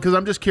Malone, because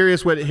I'm just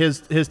curious what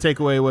his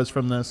takeaway was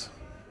from this.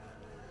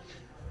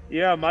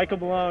 Yeah, Michael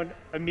Malone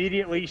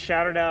immediately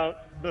shouted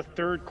out the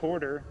third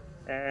quarter.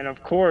 And,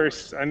 of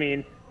course, I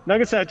mean,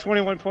 Nuggets had a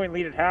 21-point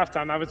lead at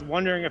halftime. I was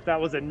wondering if that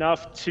was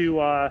enough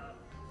to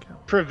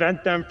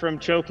prevent them from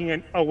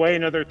choking away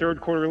another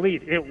third-quarter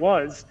lead. It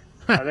was.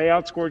 They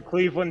outscored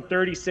Cleveland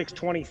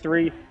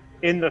 36-23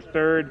 in the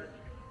third.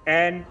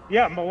 And,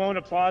 yeah, Malone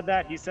applauded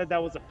that. He said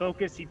that was a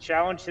focus. He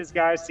challenged his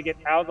guys to get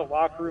out of the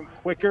locker room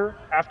quicker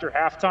after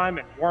halftime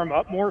and warm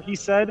up more, he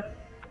said.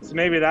 So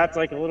maybe that's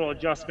like a little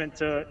adjustment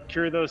to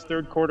cure those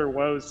third-quarter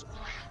woes.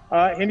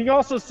 And he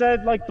also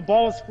said, like, the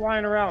ball was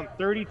flying around,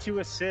 32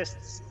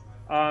 assists.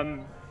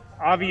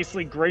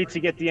 Obviously great to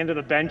get the end of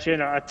the bench in.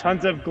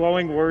 Tons of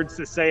glowing words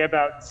to say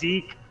about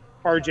Zeke,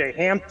 RJ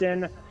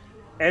Hampton,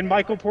 and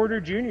Michael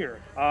Porter Jr.,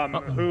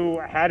 who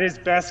had his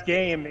best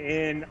game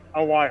in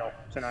a while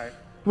tonight.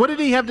 What did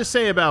he have to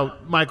say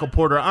about Michael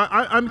Porter?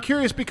 I'm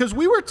curious, because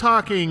we were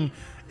talking,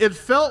 it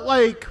felt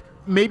like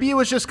maybe it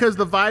was just because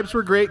the vibes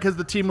were great because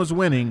the team was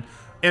winning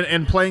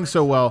and playing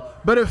so well,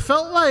 but it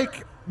felt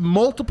like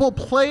multiple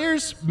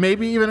players,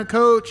 maybe even a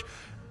coach,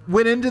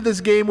 went into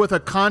this game with a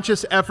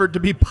conscious effort to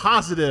be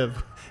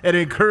positive and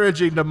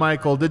encouraging to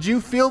Michael. Did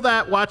you feel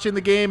that watching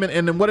the game,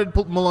 and what did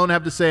Malone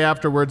have to say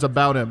afterwards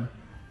about him?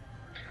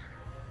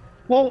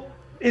 Well,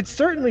 it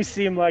certainly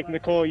seemed like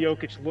Nikola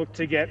Jokic looked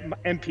to get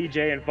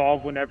MPJ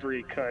involved whenever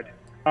he could.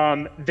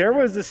 There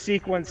was a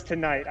sequence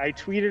tonight. I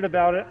tweeted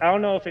about it. I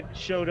don't know if it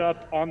showed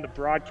up on the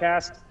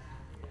broadcast.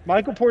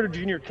 Michael Porter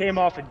Jr. came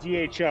off a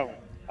DHO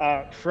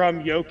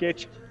from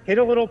Jokic, hit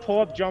a little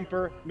pull-up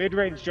jumper,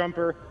 mid-range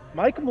jumper.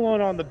 Michael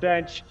Malone on the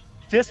bench,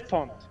 fist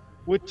pumped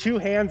with two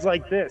hands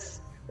like this.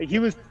 He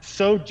was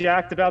so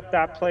jacked about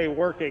that play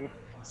working.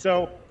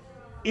 So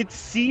it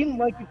seemed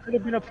like it could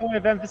have been a point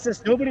of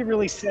emphasis. Nobody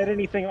really said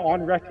anything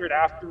on record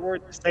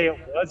afterward to say it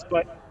was,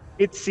 but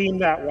it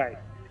seemed that way.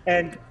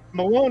 And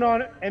Malone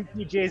on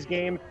MPJ's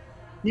game,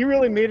 he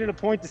really made it a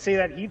point to say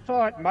that he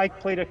thought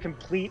Mike played a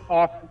complete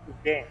offensive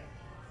game.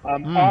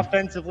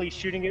 Offensively,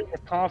 shooting it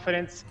with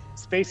confidence,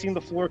 spacing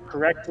the floor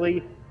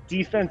correctly,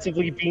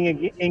 defensively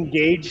being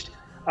engaged,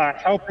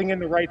 helping in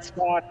the right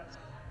spot,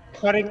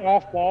 cutting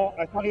off ball.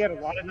 I thought he had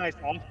a lot of nice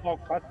off-ball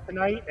cuts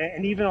tonight,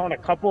 and even on a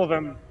couple of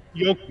them,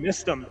 Jokic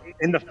missed them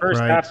in the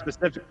first half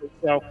specifically.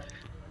 So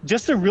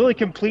just a really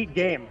complete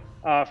game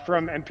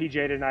from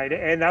MPJ tonight,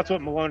 and that's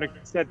what Malone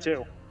said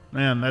too.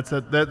 Man,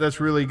 that's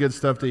really good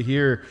stuff to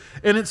hear.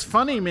 And it's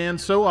funny, man,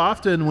 so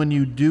often when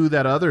you do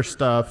that other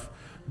stuff,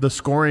 the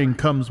scoring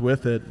comes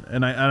with it.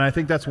 And I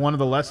think that's one of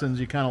the lessons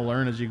you kind of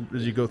learn as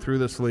you go through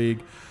this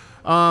league.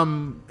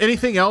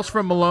 Anything else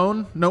from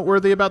Malone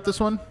noteworthy about this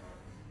one?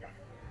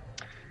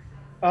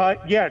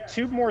 Yeah,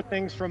 two more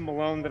things from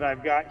Malone that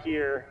I've got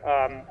here.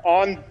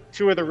 On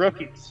two of the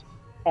rookies.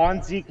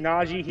 On Zeke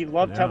Naji, he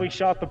loved how he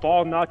shot the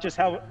ball, not just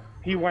how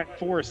he went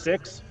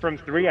 4-6 from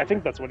three. I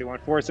think that's what he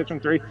went, 4-6 from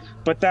three.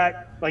 But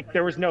that, like,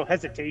 there was no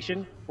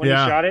hesitation when he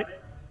shot it.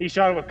 He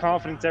shot it with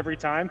confidence every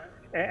time.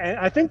 And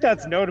I think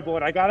that's notable.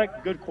 And I got a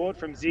good quote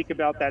from Zeke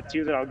about that,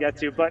 too, that I'll get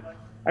to. But,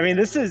 I mean,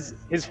 this is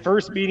his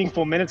first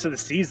meaningful minutes of the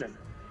season,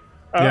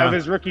 of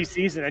his rookie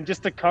season. And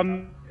just to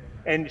come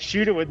and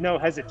shoot it with no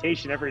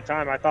hesitation every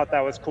time, I thought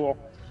that was cool.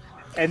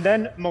 And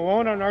then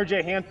Malone on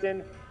RJ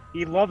Hampton.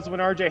 He loves when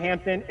RJ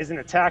Hampton is in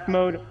attack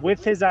mode.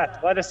 With his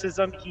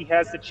athleticism, he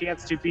has the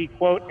chance to be,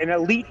 quote, an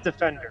elite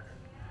defender.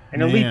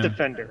 Elite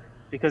defender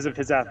because of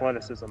his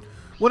athleticism.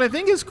 What I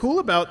think is cool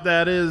about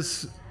that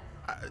is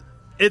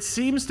it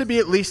seems to be,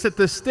 at least at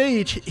this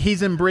stage,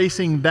 he's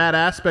embracing that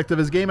aspect of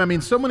his game. I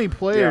mean, so many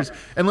players,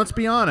 and let's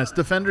be honest,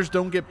 defenders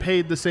don't get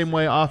paid the same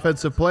way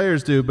offensive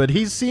players do, but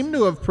he seemed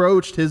to have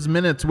approached his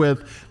minutes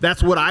with,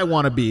 that's what I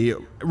want to be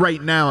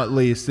right now, at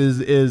least,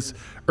 is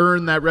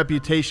earn that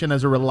reputation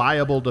as a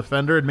reliable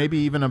defender and maybe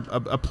even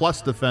a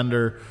plus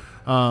defender.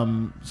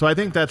 So I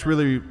think that's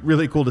really,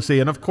 really cool to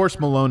see. And, of course,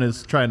 Malone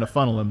is trying to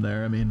funnel him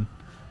there. I mean,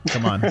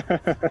 come on.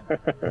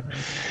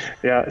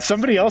 Yeah,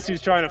 somebody else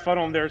who's trying to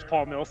funnel him there is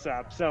Paul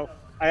Millsap. So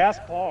I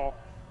asked Paul,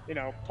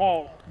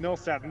 Paul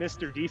Millsap,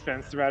 Mr.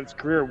 Defense throughout his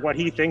career, what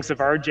he thinks of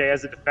RJ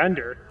as a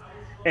defender.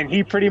 And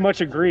he pretty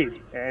much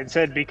agreed and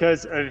said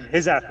because of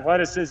his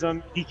athleticism,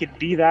 he could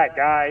be that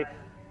guy.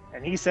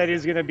 And he said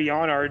he's going to be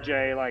on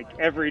RJ like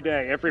every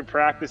day, every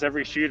practice,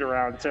 every shoot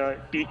around to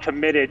be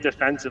committed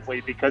defensively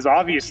because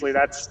obviously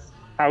that's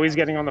how he's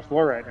getting on the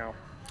floor right now.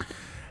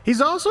 He's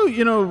also,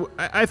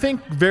 I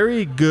think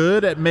very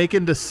good at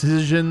making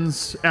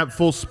decisions at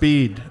full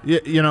speed.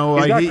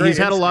 He's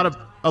had a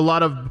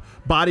lot of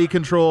body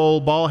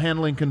control, ball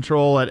handling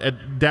control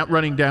at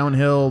running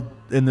downhill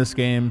in this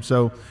game.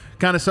 So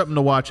kind of something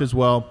to watch as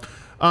well.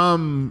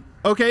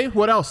 Okay,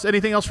 what else?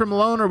 Anything else from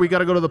Malone, or we got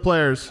to go to the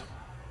players?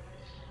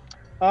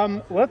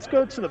 Let's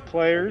go to the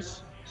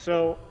players.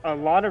 So a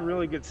lot of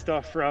really good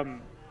stuff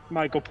from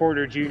Michael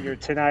Porter Jr.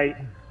 tonight.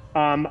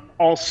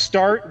 I'll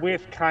start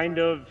with kind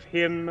of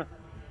him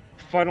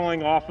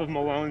funneling off of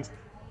Malone's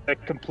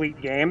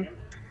complete game.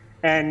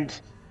 And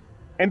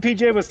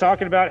MPJ was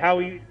talking about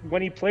how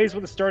when he plays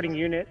with a starting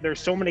unit,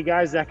 there's so many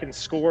guys that can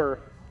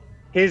score.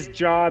 His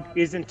job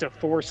isn't to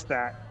force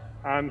that.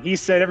 He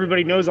said,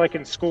 everybody knows I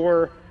can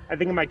score. I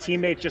think my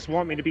teammates just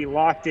want me to be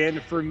locked in.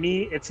 For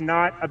me, it's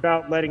not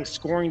about letting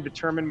scoring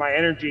determine my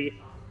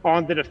energy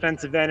on the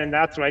defensive end, and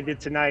that's what I did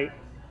tonight.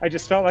 I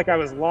just felt like I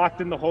was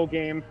locked in the whole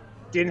game,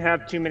 didn't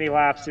have too many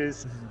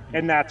lapses,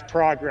 and that's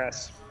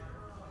progress.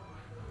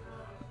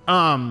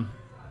 That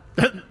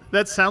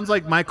sounds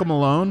like Michael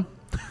Malone.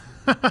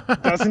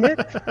 Doesn't it?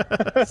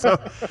 So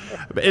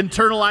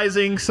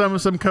internalizing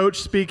some coach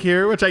speak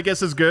here, which I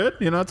guess is good.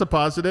 It's a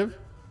positive.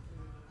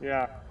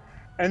 Yeah.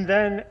 And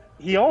then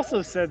he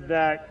also said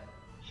that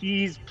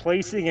he's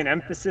placing an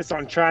emphasis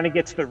on trying to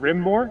get to the rim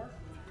more.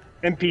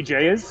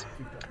 MPJ is.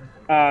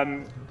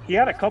 He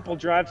had a couple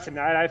drives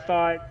tonight, I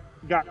thought,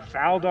 got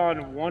fouled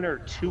on one or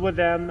two of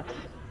them.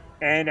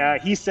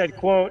 And he said,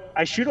 quote,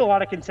 I shoot a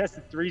lot of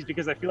contested threes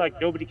because I feel like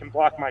nobody can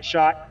block my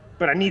shot,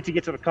 but I need to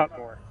get to the cup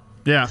more.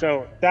 Yeah.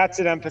 So that's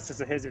an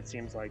emphasis of his, it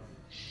seems like.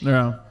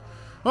 Yeah.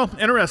 Well,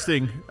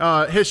 interesting.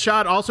 His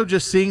shot, also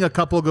just seeing a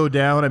couple go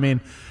down. I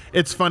mean,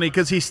 it's funny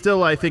because he's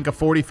still, I think, a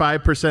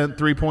 45%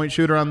 three-point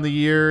shooter on the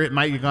year. It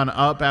might have gone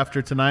up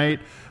after tonight.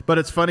 But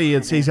it's funny.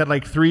 He's had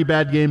like 3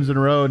 bad games in a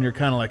row, and you're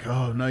kind of like,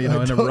 oh, no,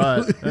 in a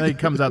rut. And then he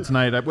comes out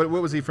tonight. What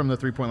was he from the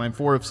three-point line?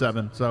 4 of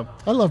 7. So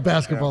I love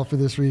basketball for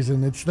this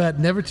reason. It's that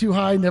never too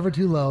high, never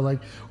too low.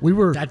 Like we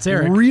were That's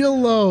Eric. real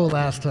low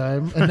last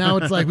time, and now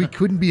it's like we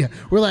couldn't be.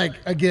 We're like,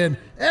 again,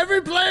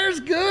 every player's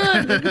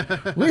good.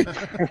 we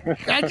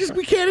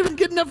can't even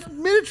get enough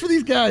minutes for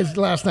these guys.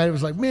 Last night it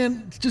was like,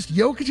 man, it's just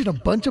Jokic and a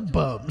bunch of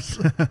bums.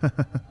 All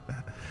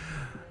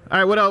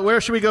right, what else?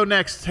 Where should we go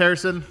next,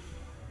 Harrison?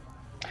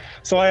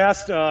 So I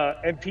asked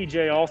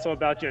MPJ also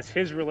about just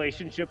his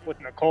relationship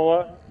with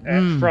Nikola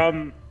and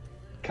from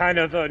kind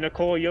of a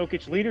Nikola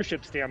Jokic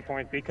leadership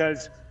standpoint,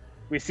 because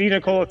we see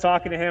Nikola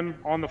talking to him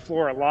on the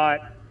floor a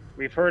lot.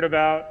 We've heard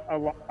about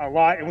a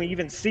lot, and we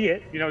even see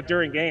it,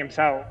 during games,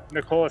 how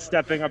Nikola's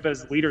stepping up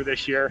as leader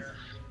this year.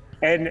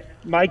 And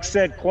Mike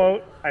said,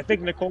 quote, I think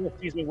Nikola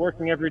sees me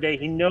working every day.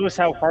 He knows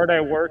how hard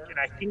I work, and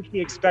I think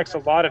he expects a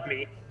lot of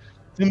me.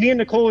 To me and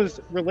Nikola's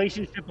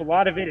relationship, a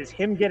lot of it is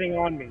him getting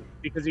on me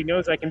because he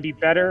knows I can be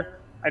better.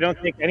 I don't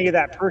think any of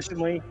that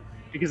personally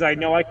because I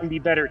know I can be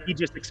better. He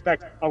just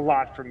expects a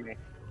lot from me.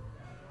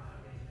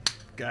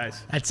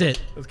 Guys, that's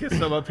it. Let's get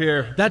some up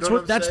here. That's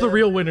that's the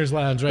real winner's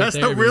lounge, right there.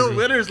 That's the real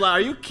winner's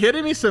lounge. Are you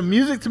kidding me? Some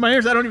music to my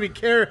ears. I don't even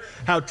care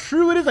how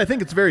true it is. I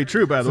think it's very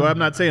true, by the way. I'm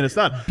not saying it's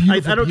not.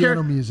 I don't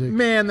care. Music.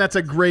 Man, that's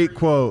a great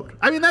quote.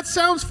 I mean, that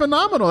sounds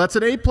phenomenal. That's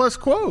an A+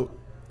 quote.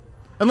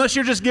 Unless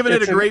you're just giving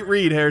it a great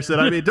read, Harrison.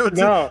 I mean,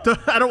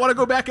 I don't want to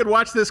go back and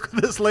watch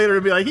this later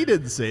and be like, he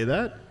didn't say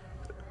that.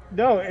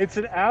 No, it's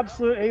an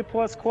absolute A+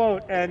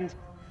 quote. And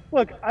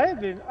Look, I've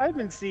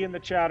been seeing the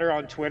chatter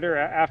on Twitter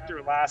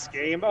after last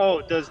game.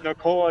 Oh, does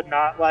Nikola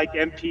not like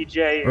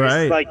MPJ?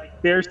 Right. It's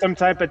like there's some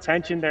type of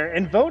tension there.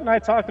 And Vogt and I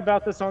talked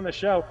about this on the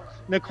show.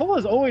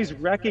 Nikola's always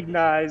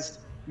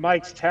recognized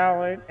Mike's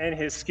talent and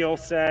his skill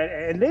set,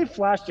 and they've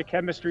flashed a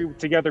chemistry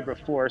together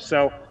before.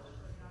 So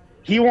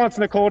he wants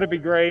Nikola to be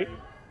great,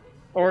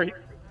 or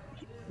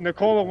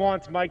Nikola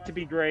wants Mike to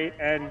be great.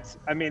 And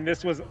I mean,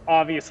 this was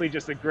obviously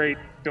just a great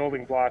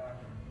building block.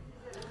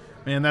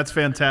 Man, that's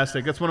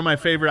fantastic. That's one of my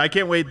favorite. I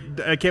can't wait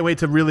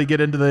to really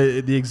get into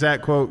the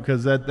exact quote,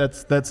 because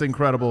that's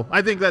incredible.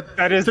 I think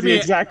that is the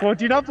exact quote.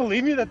 Do you not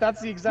believe me that that's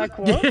the exact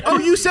quote? Oh,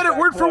 you said it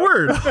word for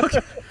word.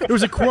 It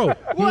was a quote.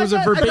 It was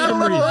a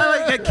verbatim read.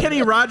 I got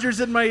Kenny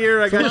Rogers in my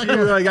ear. I got you.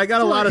 Like, I got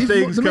a lot of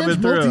things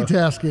coming through.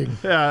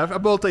 Multitasking. Yeah,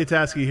 I'm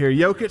multitasking here.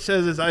 Jokic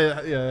says it's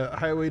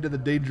highway to the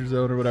danger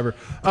zone or whatever.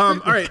 All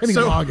right, Kenny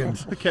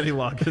Loggins. Kenny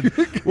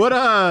Loggins.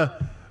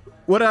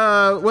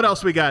 What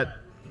else we got?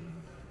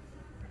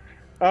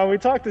 We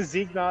talked to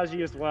Zeke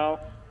Naji as well.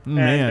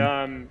 Man.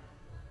 And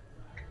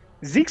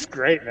Zeke's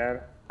great, man.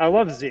 I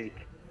love Zeke.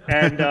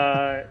 And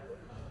I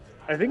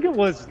think it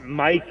was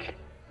Mike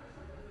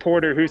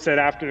Porter who said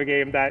after the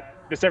game that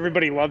just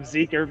everybody loves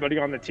Zeke, everybody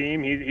on the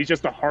team. He's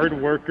just a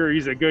hard worker.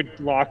 He's a good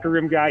locker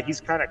room guy. He's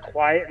kind of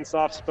quiet and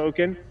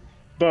soft-spoken.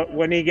 But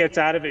when he gets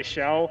out of his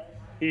shell,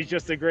 he's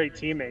just a great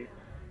teammate.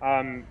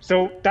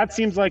 So that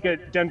seems like a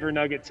Denver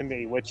Nugget to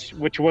me,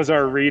 which was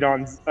our read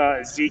on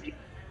Zeke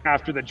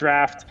after the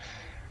draft.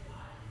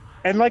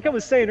 And like I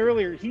was saying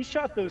earlier, he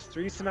shot those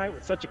threes tonight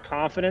with such a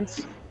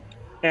confidence.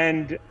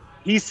 And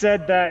he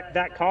said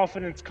that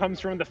confidence comes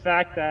from the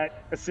fact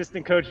that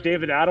assistant coach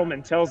David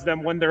Adelman tells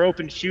them when they're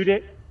open, shoot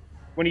it.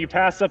 When you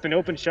pass up an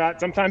open shot,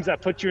 sometimes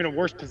that puts you in a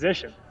worse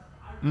position.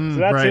 So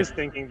that's his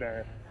thinking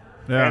there.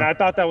 Yeah. And I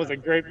thought that was a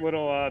great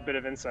little bit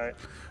of insight.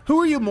 Who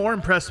are you more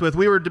impressed with?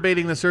 We were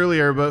debating this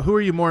earlier, but who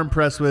are you more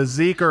impressed with,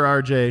 Zeke or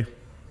RJ?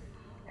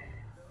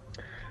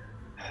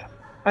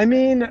 I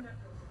mean,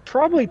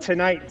 probably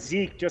tonight,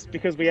 Zeke, just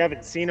because we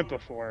haven't seen it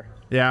before.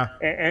 Yeah.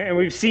 And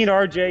we've seen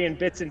RJ in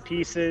bits and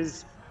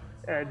pieces.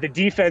 The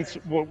defense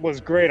was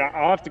great.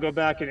 I'll have to go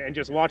back and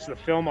just watch the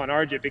film on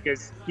RJ,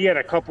 because he had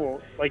a couple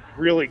like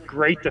really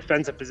great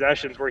defensive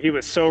possessions where he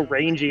was so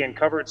rangy and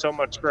covered so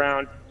much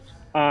ground.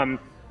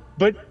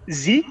 But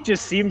Zeke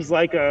just seems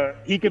like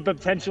he could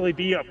potentially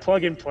be a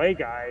plug-and-play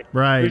guy.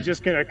 Right. Who's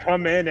just going to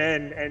come in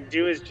and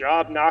do his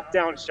job, knock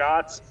down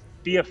shots,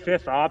 be a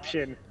fifth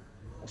option.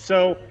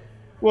 So,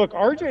 look,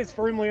 RJ is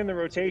firmly in the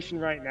rotation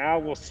right now.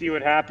 We'll see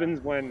what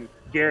happens when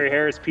Gary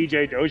Harris,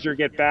 PJ Dozier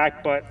get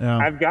back. But yeah.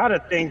 I've got to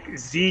think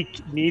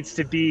Zeke needs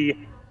to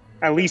be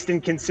at least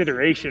in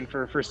consideration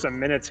for some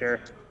minutes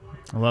here.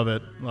 I love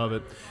it. Love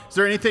it. Is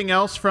there anything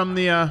else from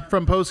the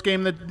from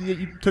post-game that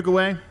you took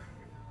away?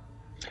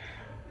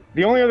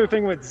 The only other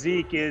thing with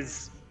Zeke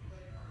is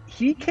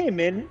he came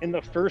in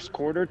the first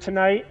quarter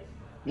tonight.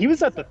 He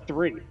was at the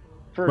 3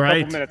 for a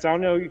couple minutes. I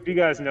don't know if you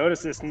guys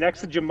noticed this,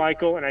 next to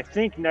JaMychal and I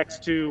think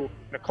next to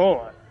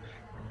Nikola.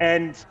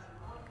 And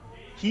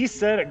he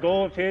said a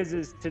goal of his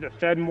is to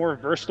defend more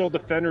versatile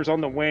defenders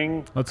on the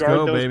wing,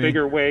 guard those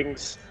bigger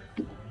wings.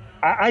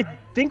 I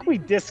think we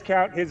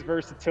discount his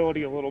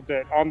versatility a little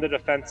bit on the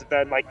defensive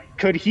end. Like,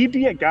 could he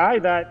be a guy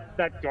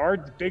that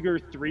guards bigger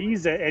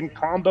threes and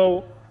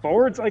combo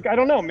forwards? Like, I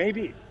don't know,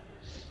 maybe.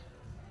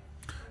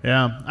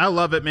 Yeah, I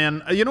love it,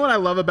 man. You know what I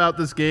love about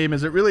this game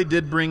is it really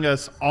did bring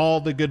us all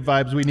the good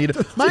vibes we needed.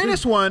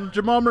 -1,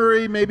 Jamal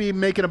Murray maybe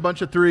making a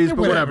bunch of threes, but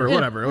whatever. We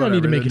don't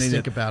need to make a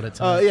stink about it.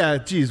 Yeah,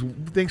 geez,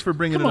 thanks for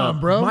bringing it up. Come on,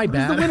 bro. My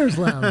bad. It's the Winners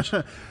Lounge.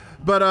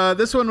 But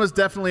this one was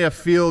definitely a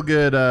feel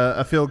good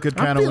kind of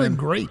win. I'm feeling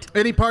great.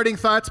 Any parting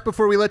thoughts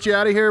before we let you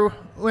out of here,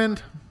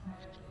 Wind?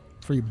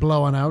 For you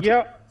blowing out?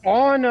 Yeah,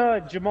 on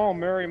Jamal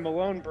Murray,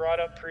 Malone brought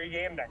up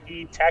pregame that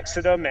he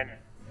texted him and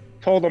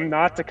told him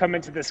not to come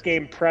into this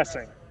game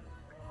pressing.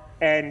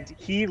 And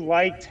he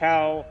liked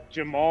how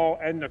Jamal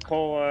and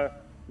Nikola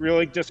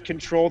really just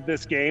controlled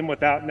this game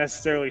without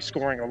necessarily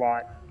scoring a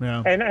lot.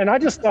 Yeah. And I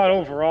just thought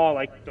overall,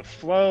 like the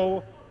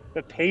flow,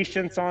 the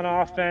patience on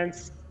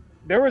offense,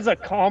 there was a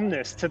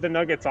calmness to the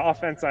Nuggets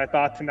offense, I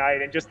thought,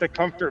 tonight, and just the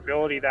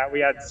comfortability that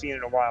we hadn't seen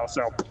in a while.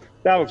 So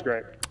that was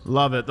great.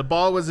 Love it. The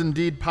ball was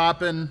indeed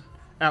popping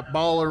at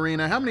Ball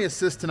Arena. How many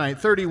assists tonight?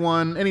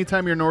 31.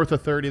 Anytime you're north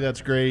of 30,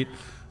 that's great.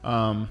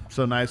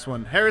 So nice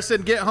one.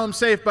 Harrison, get home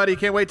safe, buddy.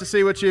 Can't wait to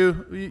see what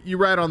you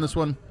write on this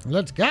one.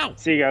 Let's go.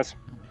 See you guys.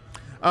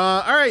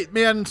 All right,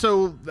 man.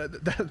 So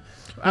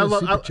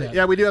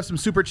yeah, we do have some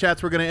super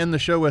chats we're going to end the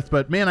show with,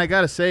 but man, I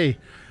got to say,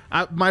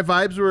 I thought my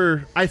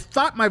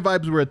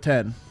vibes were a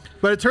 10,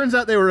 but it turns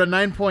out they were a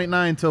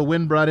 9.9 till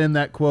Wynn brought in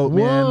that quote,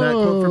 man. That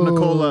quote from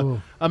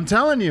Nikola. I'm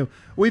telling you,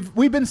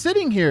 we've been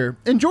sitting here,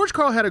 and George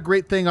Karl had a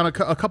great thing on a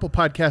couple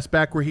podcasts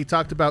back where he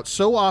talked about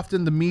so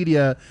often the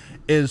media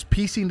is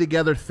piecing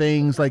together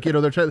things like, you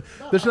know, they're trying.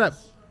 There's not.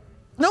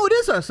 No, it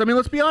is us. I mean,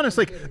 let's be honest.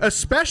 Like,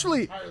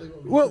 especially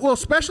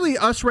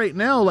us right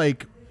now.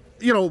 Like,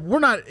 you know, we're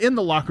not in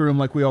the locker room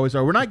like we always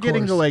are. We're not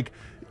getting to like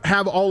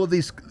have all of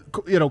these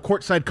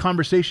courtside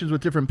conversations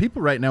with different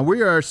people right now.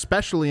 We are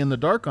especially in the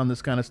dark on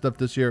this kind of stuff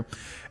this year.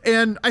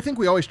 And I think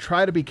we always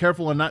try to be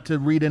careful and not to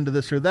read into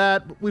this or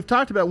that. We've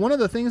talked about one of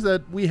the things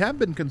that we have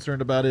been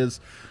concerned about is,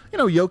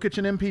 Jokic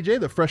and MPJ,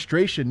 the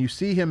frustration. You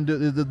see him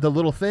do the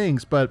little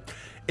things, but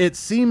it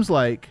seems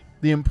like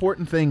the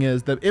important thing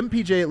is that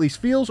MPJ at least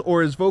feels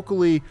or is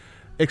vocally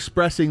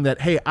expressing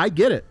that, hey, I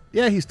get it.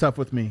 Yeah, he's tough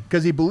with me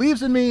because he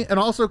believes in me, and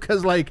also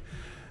because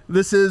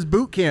this is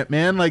boot camp,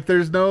 man.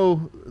 There's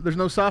no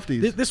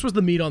softies. This was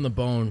the meat on the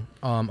bone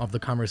of the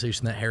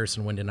conversation that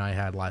Harrison Wind and I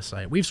had last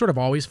night. We've sort of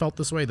always felt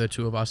this way, the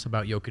two of us,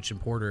 about Jokic and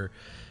Porter,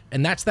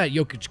 and that's that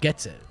Jokic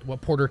gets it.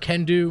 What Porter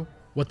can do,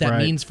 what that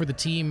means for the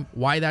team,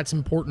 why that's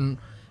important,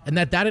 and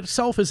that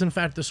itself is in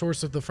fact the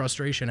source of the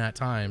frustration at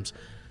times.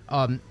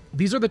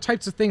 These are the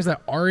types of things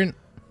that aren't,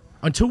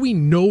 until we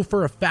know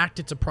for a fact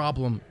it's a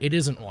problem, it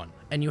isn't one.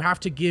 And you have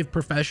to give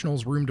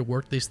professionals room to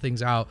work these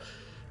things out.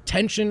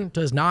 Tension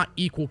does not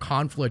equal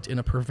conflict in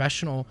a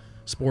professional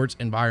sports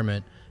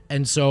environment.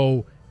 And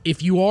so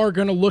if you are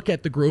going to look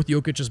at the growth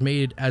Jokic has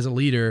made as a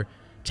leader,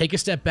 take a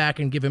step back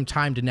and give him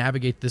time to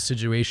navigate this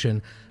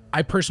situation.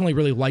 I personally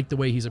really like the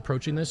way he's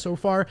approaching this so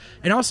far.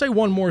 And I'll say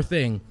one more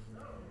thing.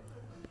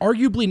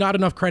 Arguably not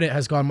enough credit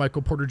has gone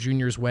Michael Porter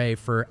Jr.'s way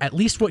for at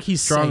least what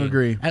he's saying. Strong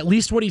agree. At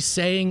least what he's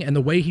saying and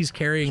the way he's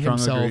carrying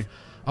himself.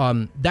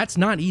 That's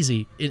not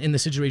easy in the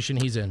situation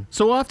he's in.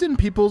 So often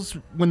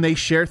when they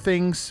share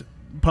things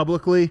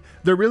publicly,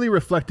 they're really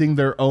reflecting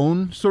their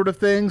own sort of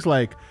things.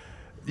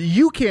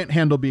 You can't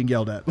handle being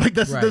yelled at.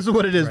 This is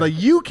what it is. Right.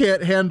 You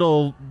can't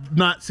handle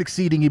not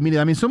succeeding immediately.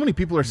 I mean, so many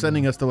people are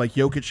sending us to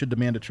Jokic should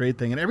demand a trade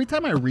thing. And every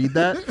time I read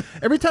that,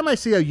 every time I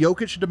see a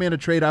Jokic should demand a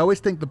trade, I always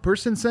think the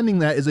person sending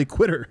that is a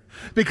quitter,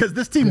 because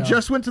this team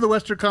just went to the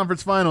Western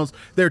Conference Finals.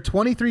 They're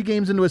 23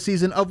 games into a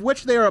season of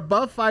which they are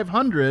above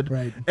 500.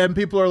 Right. And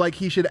people are like,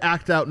 he should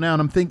act out now.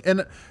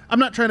 And I'm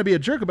not trying to be a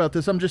jerk about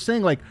this. I'm just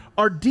saying,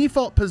 our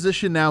default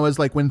position now is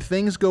when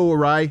things go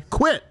awry,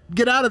 quit,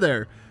 get out of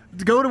there.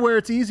 Go to where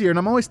it's easier. And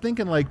I'm always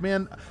thinking,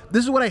 man,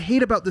 this is what I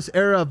hate about this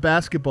era of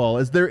basketball,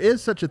 is there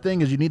is such a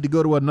thing as you need to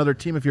go to another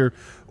team if your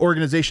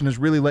organization has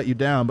really let you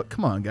down. But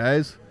come on,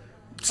 guys.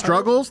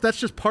 Struggles, that's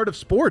just part of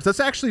sports. That's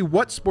actually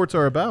what sports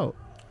are about.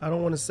 I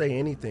don't want to say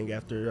anything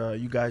after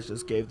you guys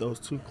just gave those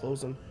two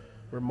closing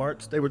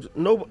remarks. They were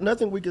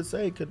nothing we could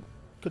say could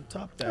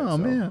top that. Oh,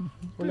 man.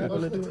 We're not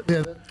going to do it.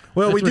 Yeah,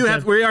 Well,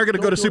 we are going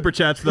to go to Super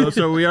Chats, though,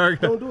 so we are.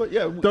 Don't do it.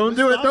 Yeah. Don't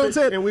do it. Stop Don't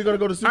say it. And we're going to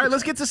go to Super All right,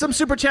 let's get to some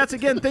Super Chats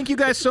again. Thank you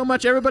guys so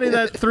much, everybody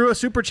that threw a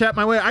Super Chat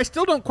my way. I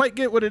still don't quite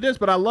get what it is,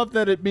 but I love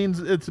that it means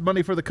it's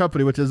money for the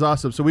company, which is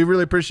awesome. So we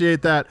really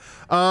appreciate that.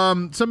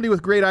 Somebody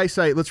with great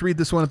eyesight. Let's read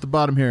this one at the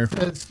bottom here.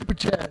 Super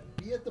Chat.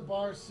 Be at the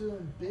bar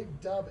soon.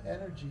 Big Dub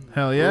Energy.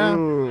 Hell yeah.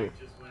 Ooh.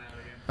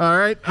 All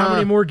right. How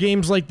many more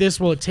games like this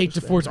will it take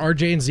to force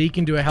RJ and Zeke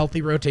into a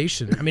healthy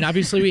rotation? I mean,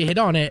 obviously we hit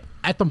on it.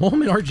 At the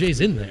moment,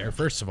 RJ's in there,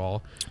 first of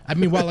all. I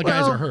mean, while the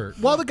guys are hurt.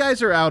 While the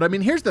guys are out, I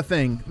mean, here's the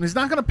thing. He's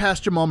not going to pass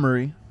Jamal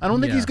Murray. I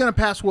don't think he's going to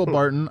pass Will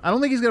Barton. I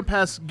don't think he's going to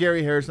pass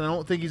Gary Harrison. I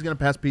don't think he's going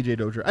to pass PJ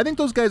Dozier. I think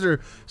those guys are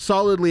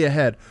solidly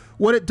ahead.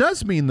 What it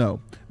does mean, though,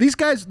 these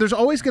guys, there's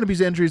always going to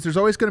be injuries. There's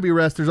always going to be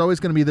rest. There's always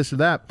going to be this or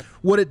that.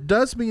 What it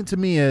does mean to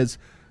me is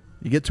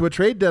you get to a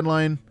trade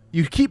deadline.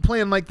 You keep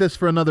playing like this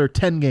for another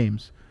 10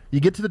 games. You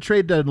get to the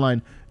trade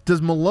deadline.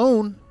 Does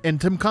Malone and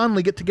Tim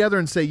Connelly get together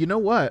and say, you know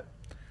what?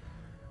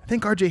 I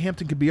think RJ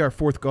Hampton could be our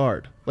fourth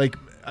guard.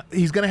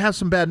 He's going to have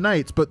some bad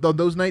nights, but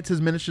those nights his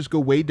minutes just go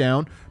way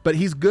down. But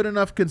he's good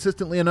enough,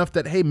 consistently enough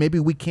that, hey, maybe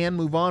we can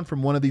move on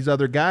from one of these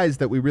other guys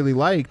that we really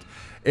liked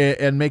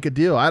and make a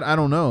deal. I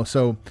don't know.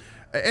 So,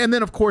 and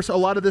then, of course, a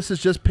lot of this is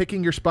just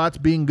picking your spots,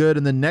 being good,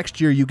 and then next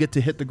year you get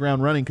to hit the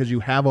ground running because you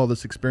have all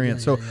this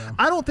experience. So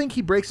I don't think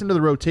he breaks into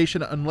the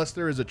rotation unless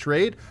there is a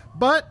trade,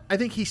 but I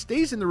think he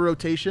stays in the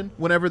rotation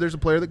whenever there's a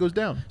player that goes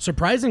down.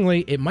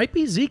 Surprisingly, it might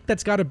be Zeke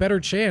that's got a better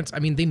chance. I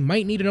mean, they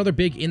might need another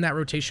big in that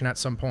rotation at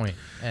some point.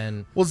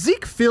 And well,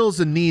 Zeke fills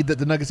a need that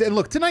the Nuggets. And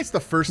look, tonight's the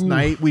first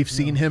night we've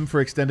seen him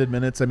for extended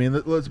minutes. I mean,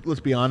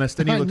 let's be honest,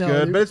 and he looked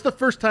good, but it's the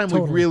first time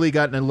we've really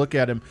gotten a look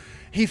at him.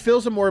 He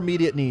fills a more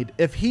immediate need.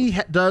 If he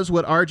does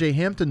what RJ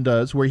Hampton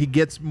does, where he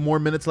gets more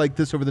minutes like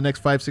this over the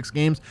next 5-6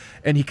 games,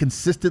 and he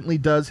consistently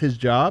does his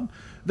job,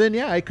 then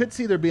yeah, I could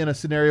see there being a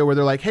scenario where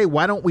they're like, hey,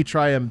 why don't we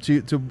try him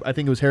to I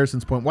think it was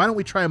Harrison's point, why don't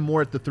we try him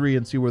more at the 3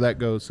 and see where that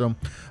goes? So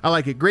I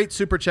like it. Great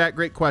Super Chat,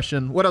 great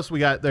question. What else we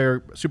got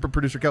there, Super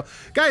Producer Kale?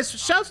 Guys,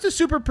 shouts to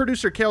Super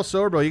Producer Kale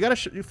Sobro. You got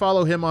to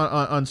follow him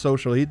on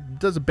social. He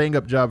does a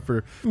bang-up job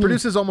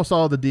produces almost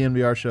all the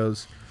DNVR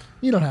shows.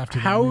 You don't have to.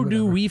 How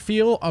do we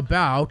feel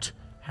about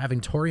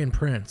having Taurean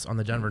Prince on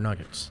the Denver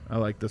Nuggets? I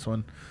like this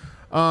one.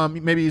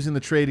 Maybe using the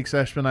trade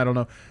exception. I don't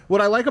know. What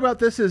I like about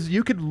this is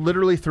you could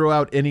literally throw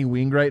out any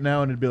wing right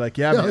now and it'd be like,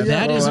 yeah, man,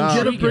 that is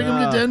intriguing. Bring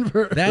him to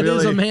Denver. That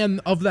is a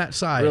man of that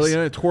size.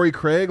 Really, Torrey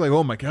Craig, like,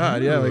 oh my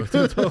god, yeah, like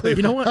totally.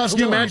 You know what? Can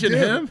you imagine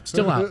him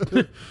Still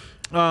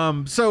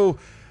out. So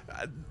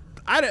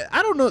I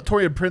don't know that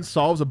Taurean Prince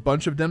solves a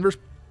bunch of Denver's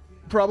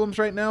problems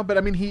right now, but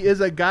I mean, he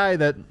is a guy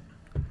that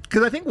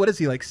Because I think, what is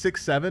he, like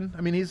 6'7"?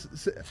 I mean,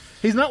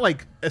 he's not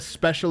like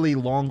especially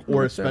long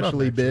or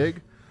especially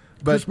big.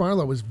 But Chris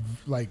Marlowe was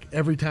like,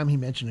 every time he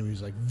mentioned him, he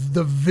was like,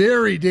 the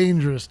very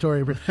dangerous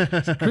Torian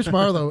Prince. Chris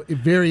Marlowe,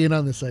 very in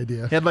on this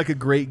idea. he had like a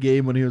great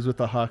game when he was with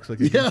the Hawks, like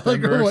Yeah, against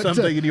Denver or what's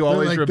something, that? and you They're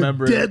always like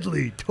remember the it.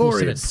 deadly He said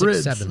Torian it's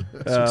Prince.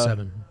 6'7".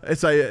 6'7".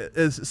 It's like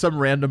as some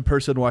random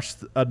person watched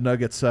a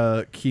Nuggets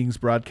Kings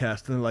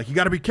broadcast, and they're like, "You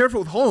got to be careful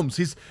with Holmes.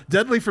 He's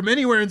deadly from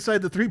anywhere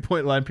inside the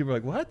 3-point line." People are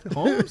like, "What,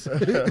 Holmes?"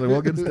 Like, well,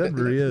 against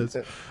Denver, he is.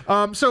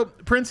 So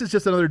Prince is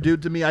just another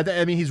dude to me.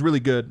 I mean, he's really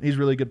good. He's a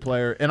really good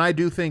player, and I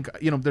do think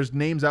there's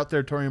names out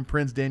there: Torian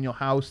Prince, Daniel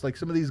House, like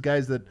some of these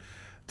guys that,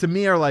 to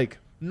me, are like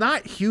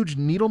not huge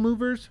needle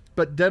movers,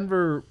 but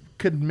Denver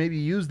could maybe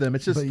use them.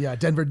 It's just But yeah,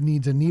 Denver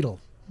needs a needle.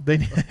 they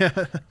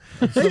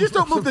just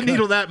don't move the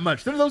needle that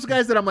much. They're those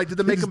guys that I'm like, did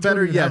they make just them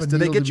better? don't even have Yes. a Did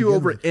they needle get to you begin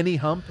over with. any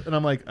hump? And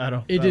I'm like, I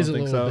don't It is a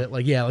think little so. bit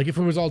like if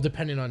it was all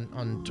dependent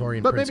on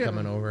Torian But Prince maybe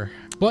coming over.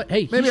 But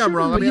hey, maybe I'm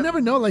wrong. But I mean, you never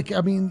know. Like,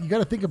 I mean, you got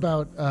to think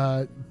about,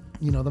 the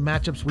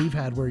matchups we've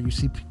had where you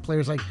see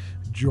players like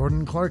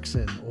Jordan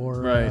Clarkson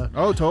or right.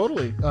 Oh,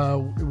 totally.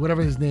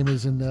 whatever his name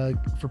is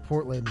for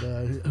Portland,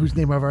 whose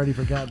name I've already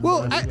forgotten.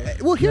 Well,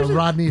 here's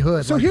Rodney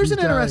Hood. So like here's these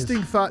an guys.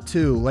 interesting thought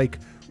too. Like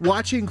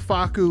watching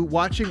Facu,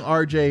 watching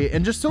RJ,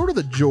 and just sort of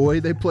the joy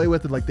they play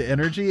with, and like the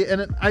energy.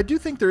 And I do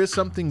think there is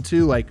something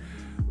too, like.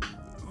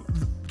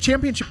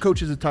 Championship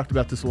coaches have talked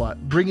about this a lot.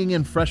 Bringing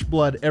in fresh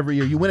blood every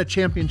year. You win a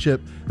championship.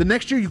 The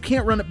next year you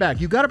can't run it back.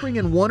 You got to bring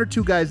in one or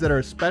two guys that are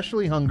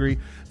especially hungry,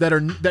 that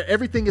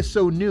everything is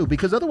so new,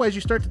 because otherwise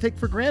you start to take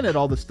for granted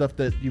all the stuff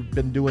that you've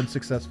been doing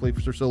successfully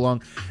for so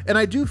long. And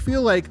I do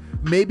feel like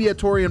maybe a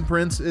Torian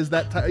Prince is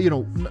that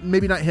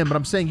maybe not him, but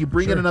I'm saying you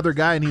bring in another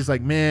guy and he's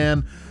like,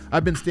 man,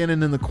 I've been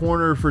standing in the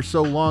corner for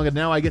so long, and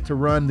now I get to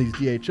run these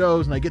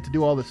DHOs and I get to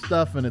do all this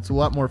stuff, and it's a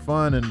lot more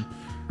fun. And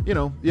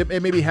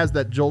it maybe has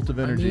that jolt of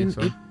energy.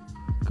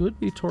 It could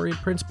be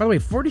Torian Prince. By the way,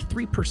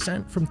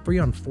 43% from 3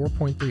 on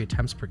 4.3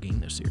 attempts per game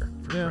this year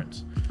for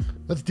Prince.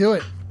 Let's do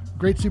it.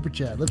 Great super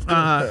chat. Let's do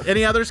it.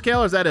 Any others,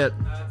 Kale, or is that it?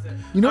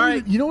 You know, all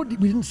right. you know what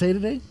we didn't say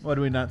today? What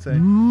do we not say?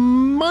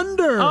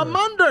 Munder. A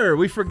Munder.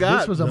 We forgot.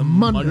 This was a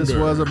Munder. This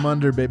was a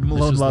Munder, baby.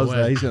 Malone is the loves way.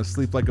 that. He's going to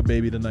sleep like a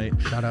baby tonight.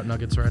 Shout out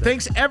Nuggets Reddit.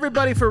 Thanks,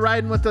 everybody, for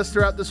riding with us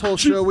throughout this whole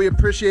show. We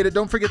appreciate it.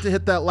 Don't forget to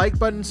hit that like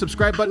button,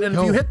 subscribe button, and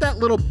if you hit that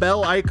little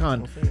bell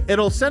icon,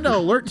 it'll send an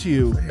alert to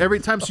you every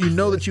time, so you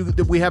know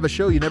that we have a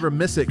show. You never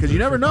miss it, because you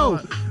never know.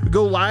 We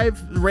go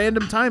live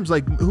random times.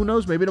 Like, who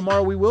knows? Maybe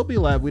tomorrow we will be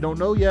live. We don't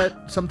know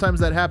yet. Sometimes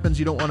that happens.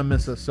 You don't want to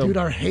miss us. So Dude,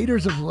 our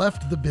haters have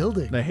left the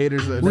building. the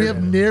haters. We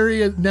have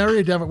nary a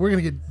down. We're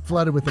gonna get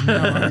flooded with them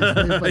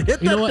now. Like,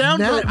 Hit You know that what? down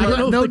Now- vote we I got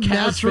don't know no if the Cavs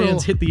natural-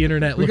 fans hit the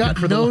internet we looking got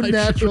for the no live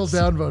natural shows.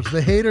 downvotes.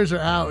 The haters are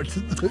out.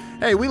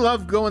 Hey, we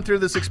love going through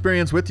this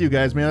experience with you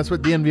guys, man. That's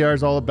what DNVR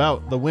is all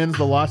about. The wins,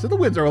 the losses. The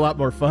wins are a lot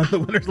more fun. The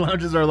winners'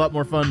 lounges are a lot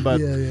more fun. But,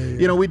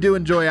 Yeah. we do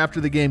enjoy after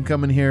the game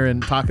coming here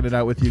and talking it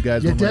out with you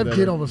guys. Yeah, one way or Dev the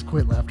did other. almost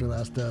quit after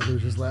last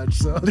Losers Lounge,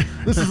 so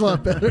this is a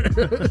lot better.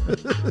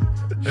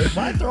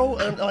 Why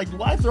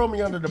throw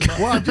me under the bus?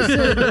 Well, I'm just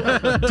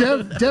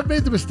saying, Dev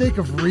made the mistake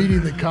of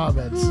reading the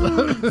comments.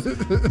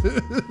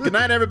 Good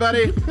night,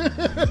 everybody.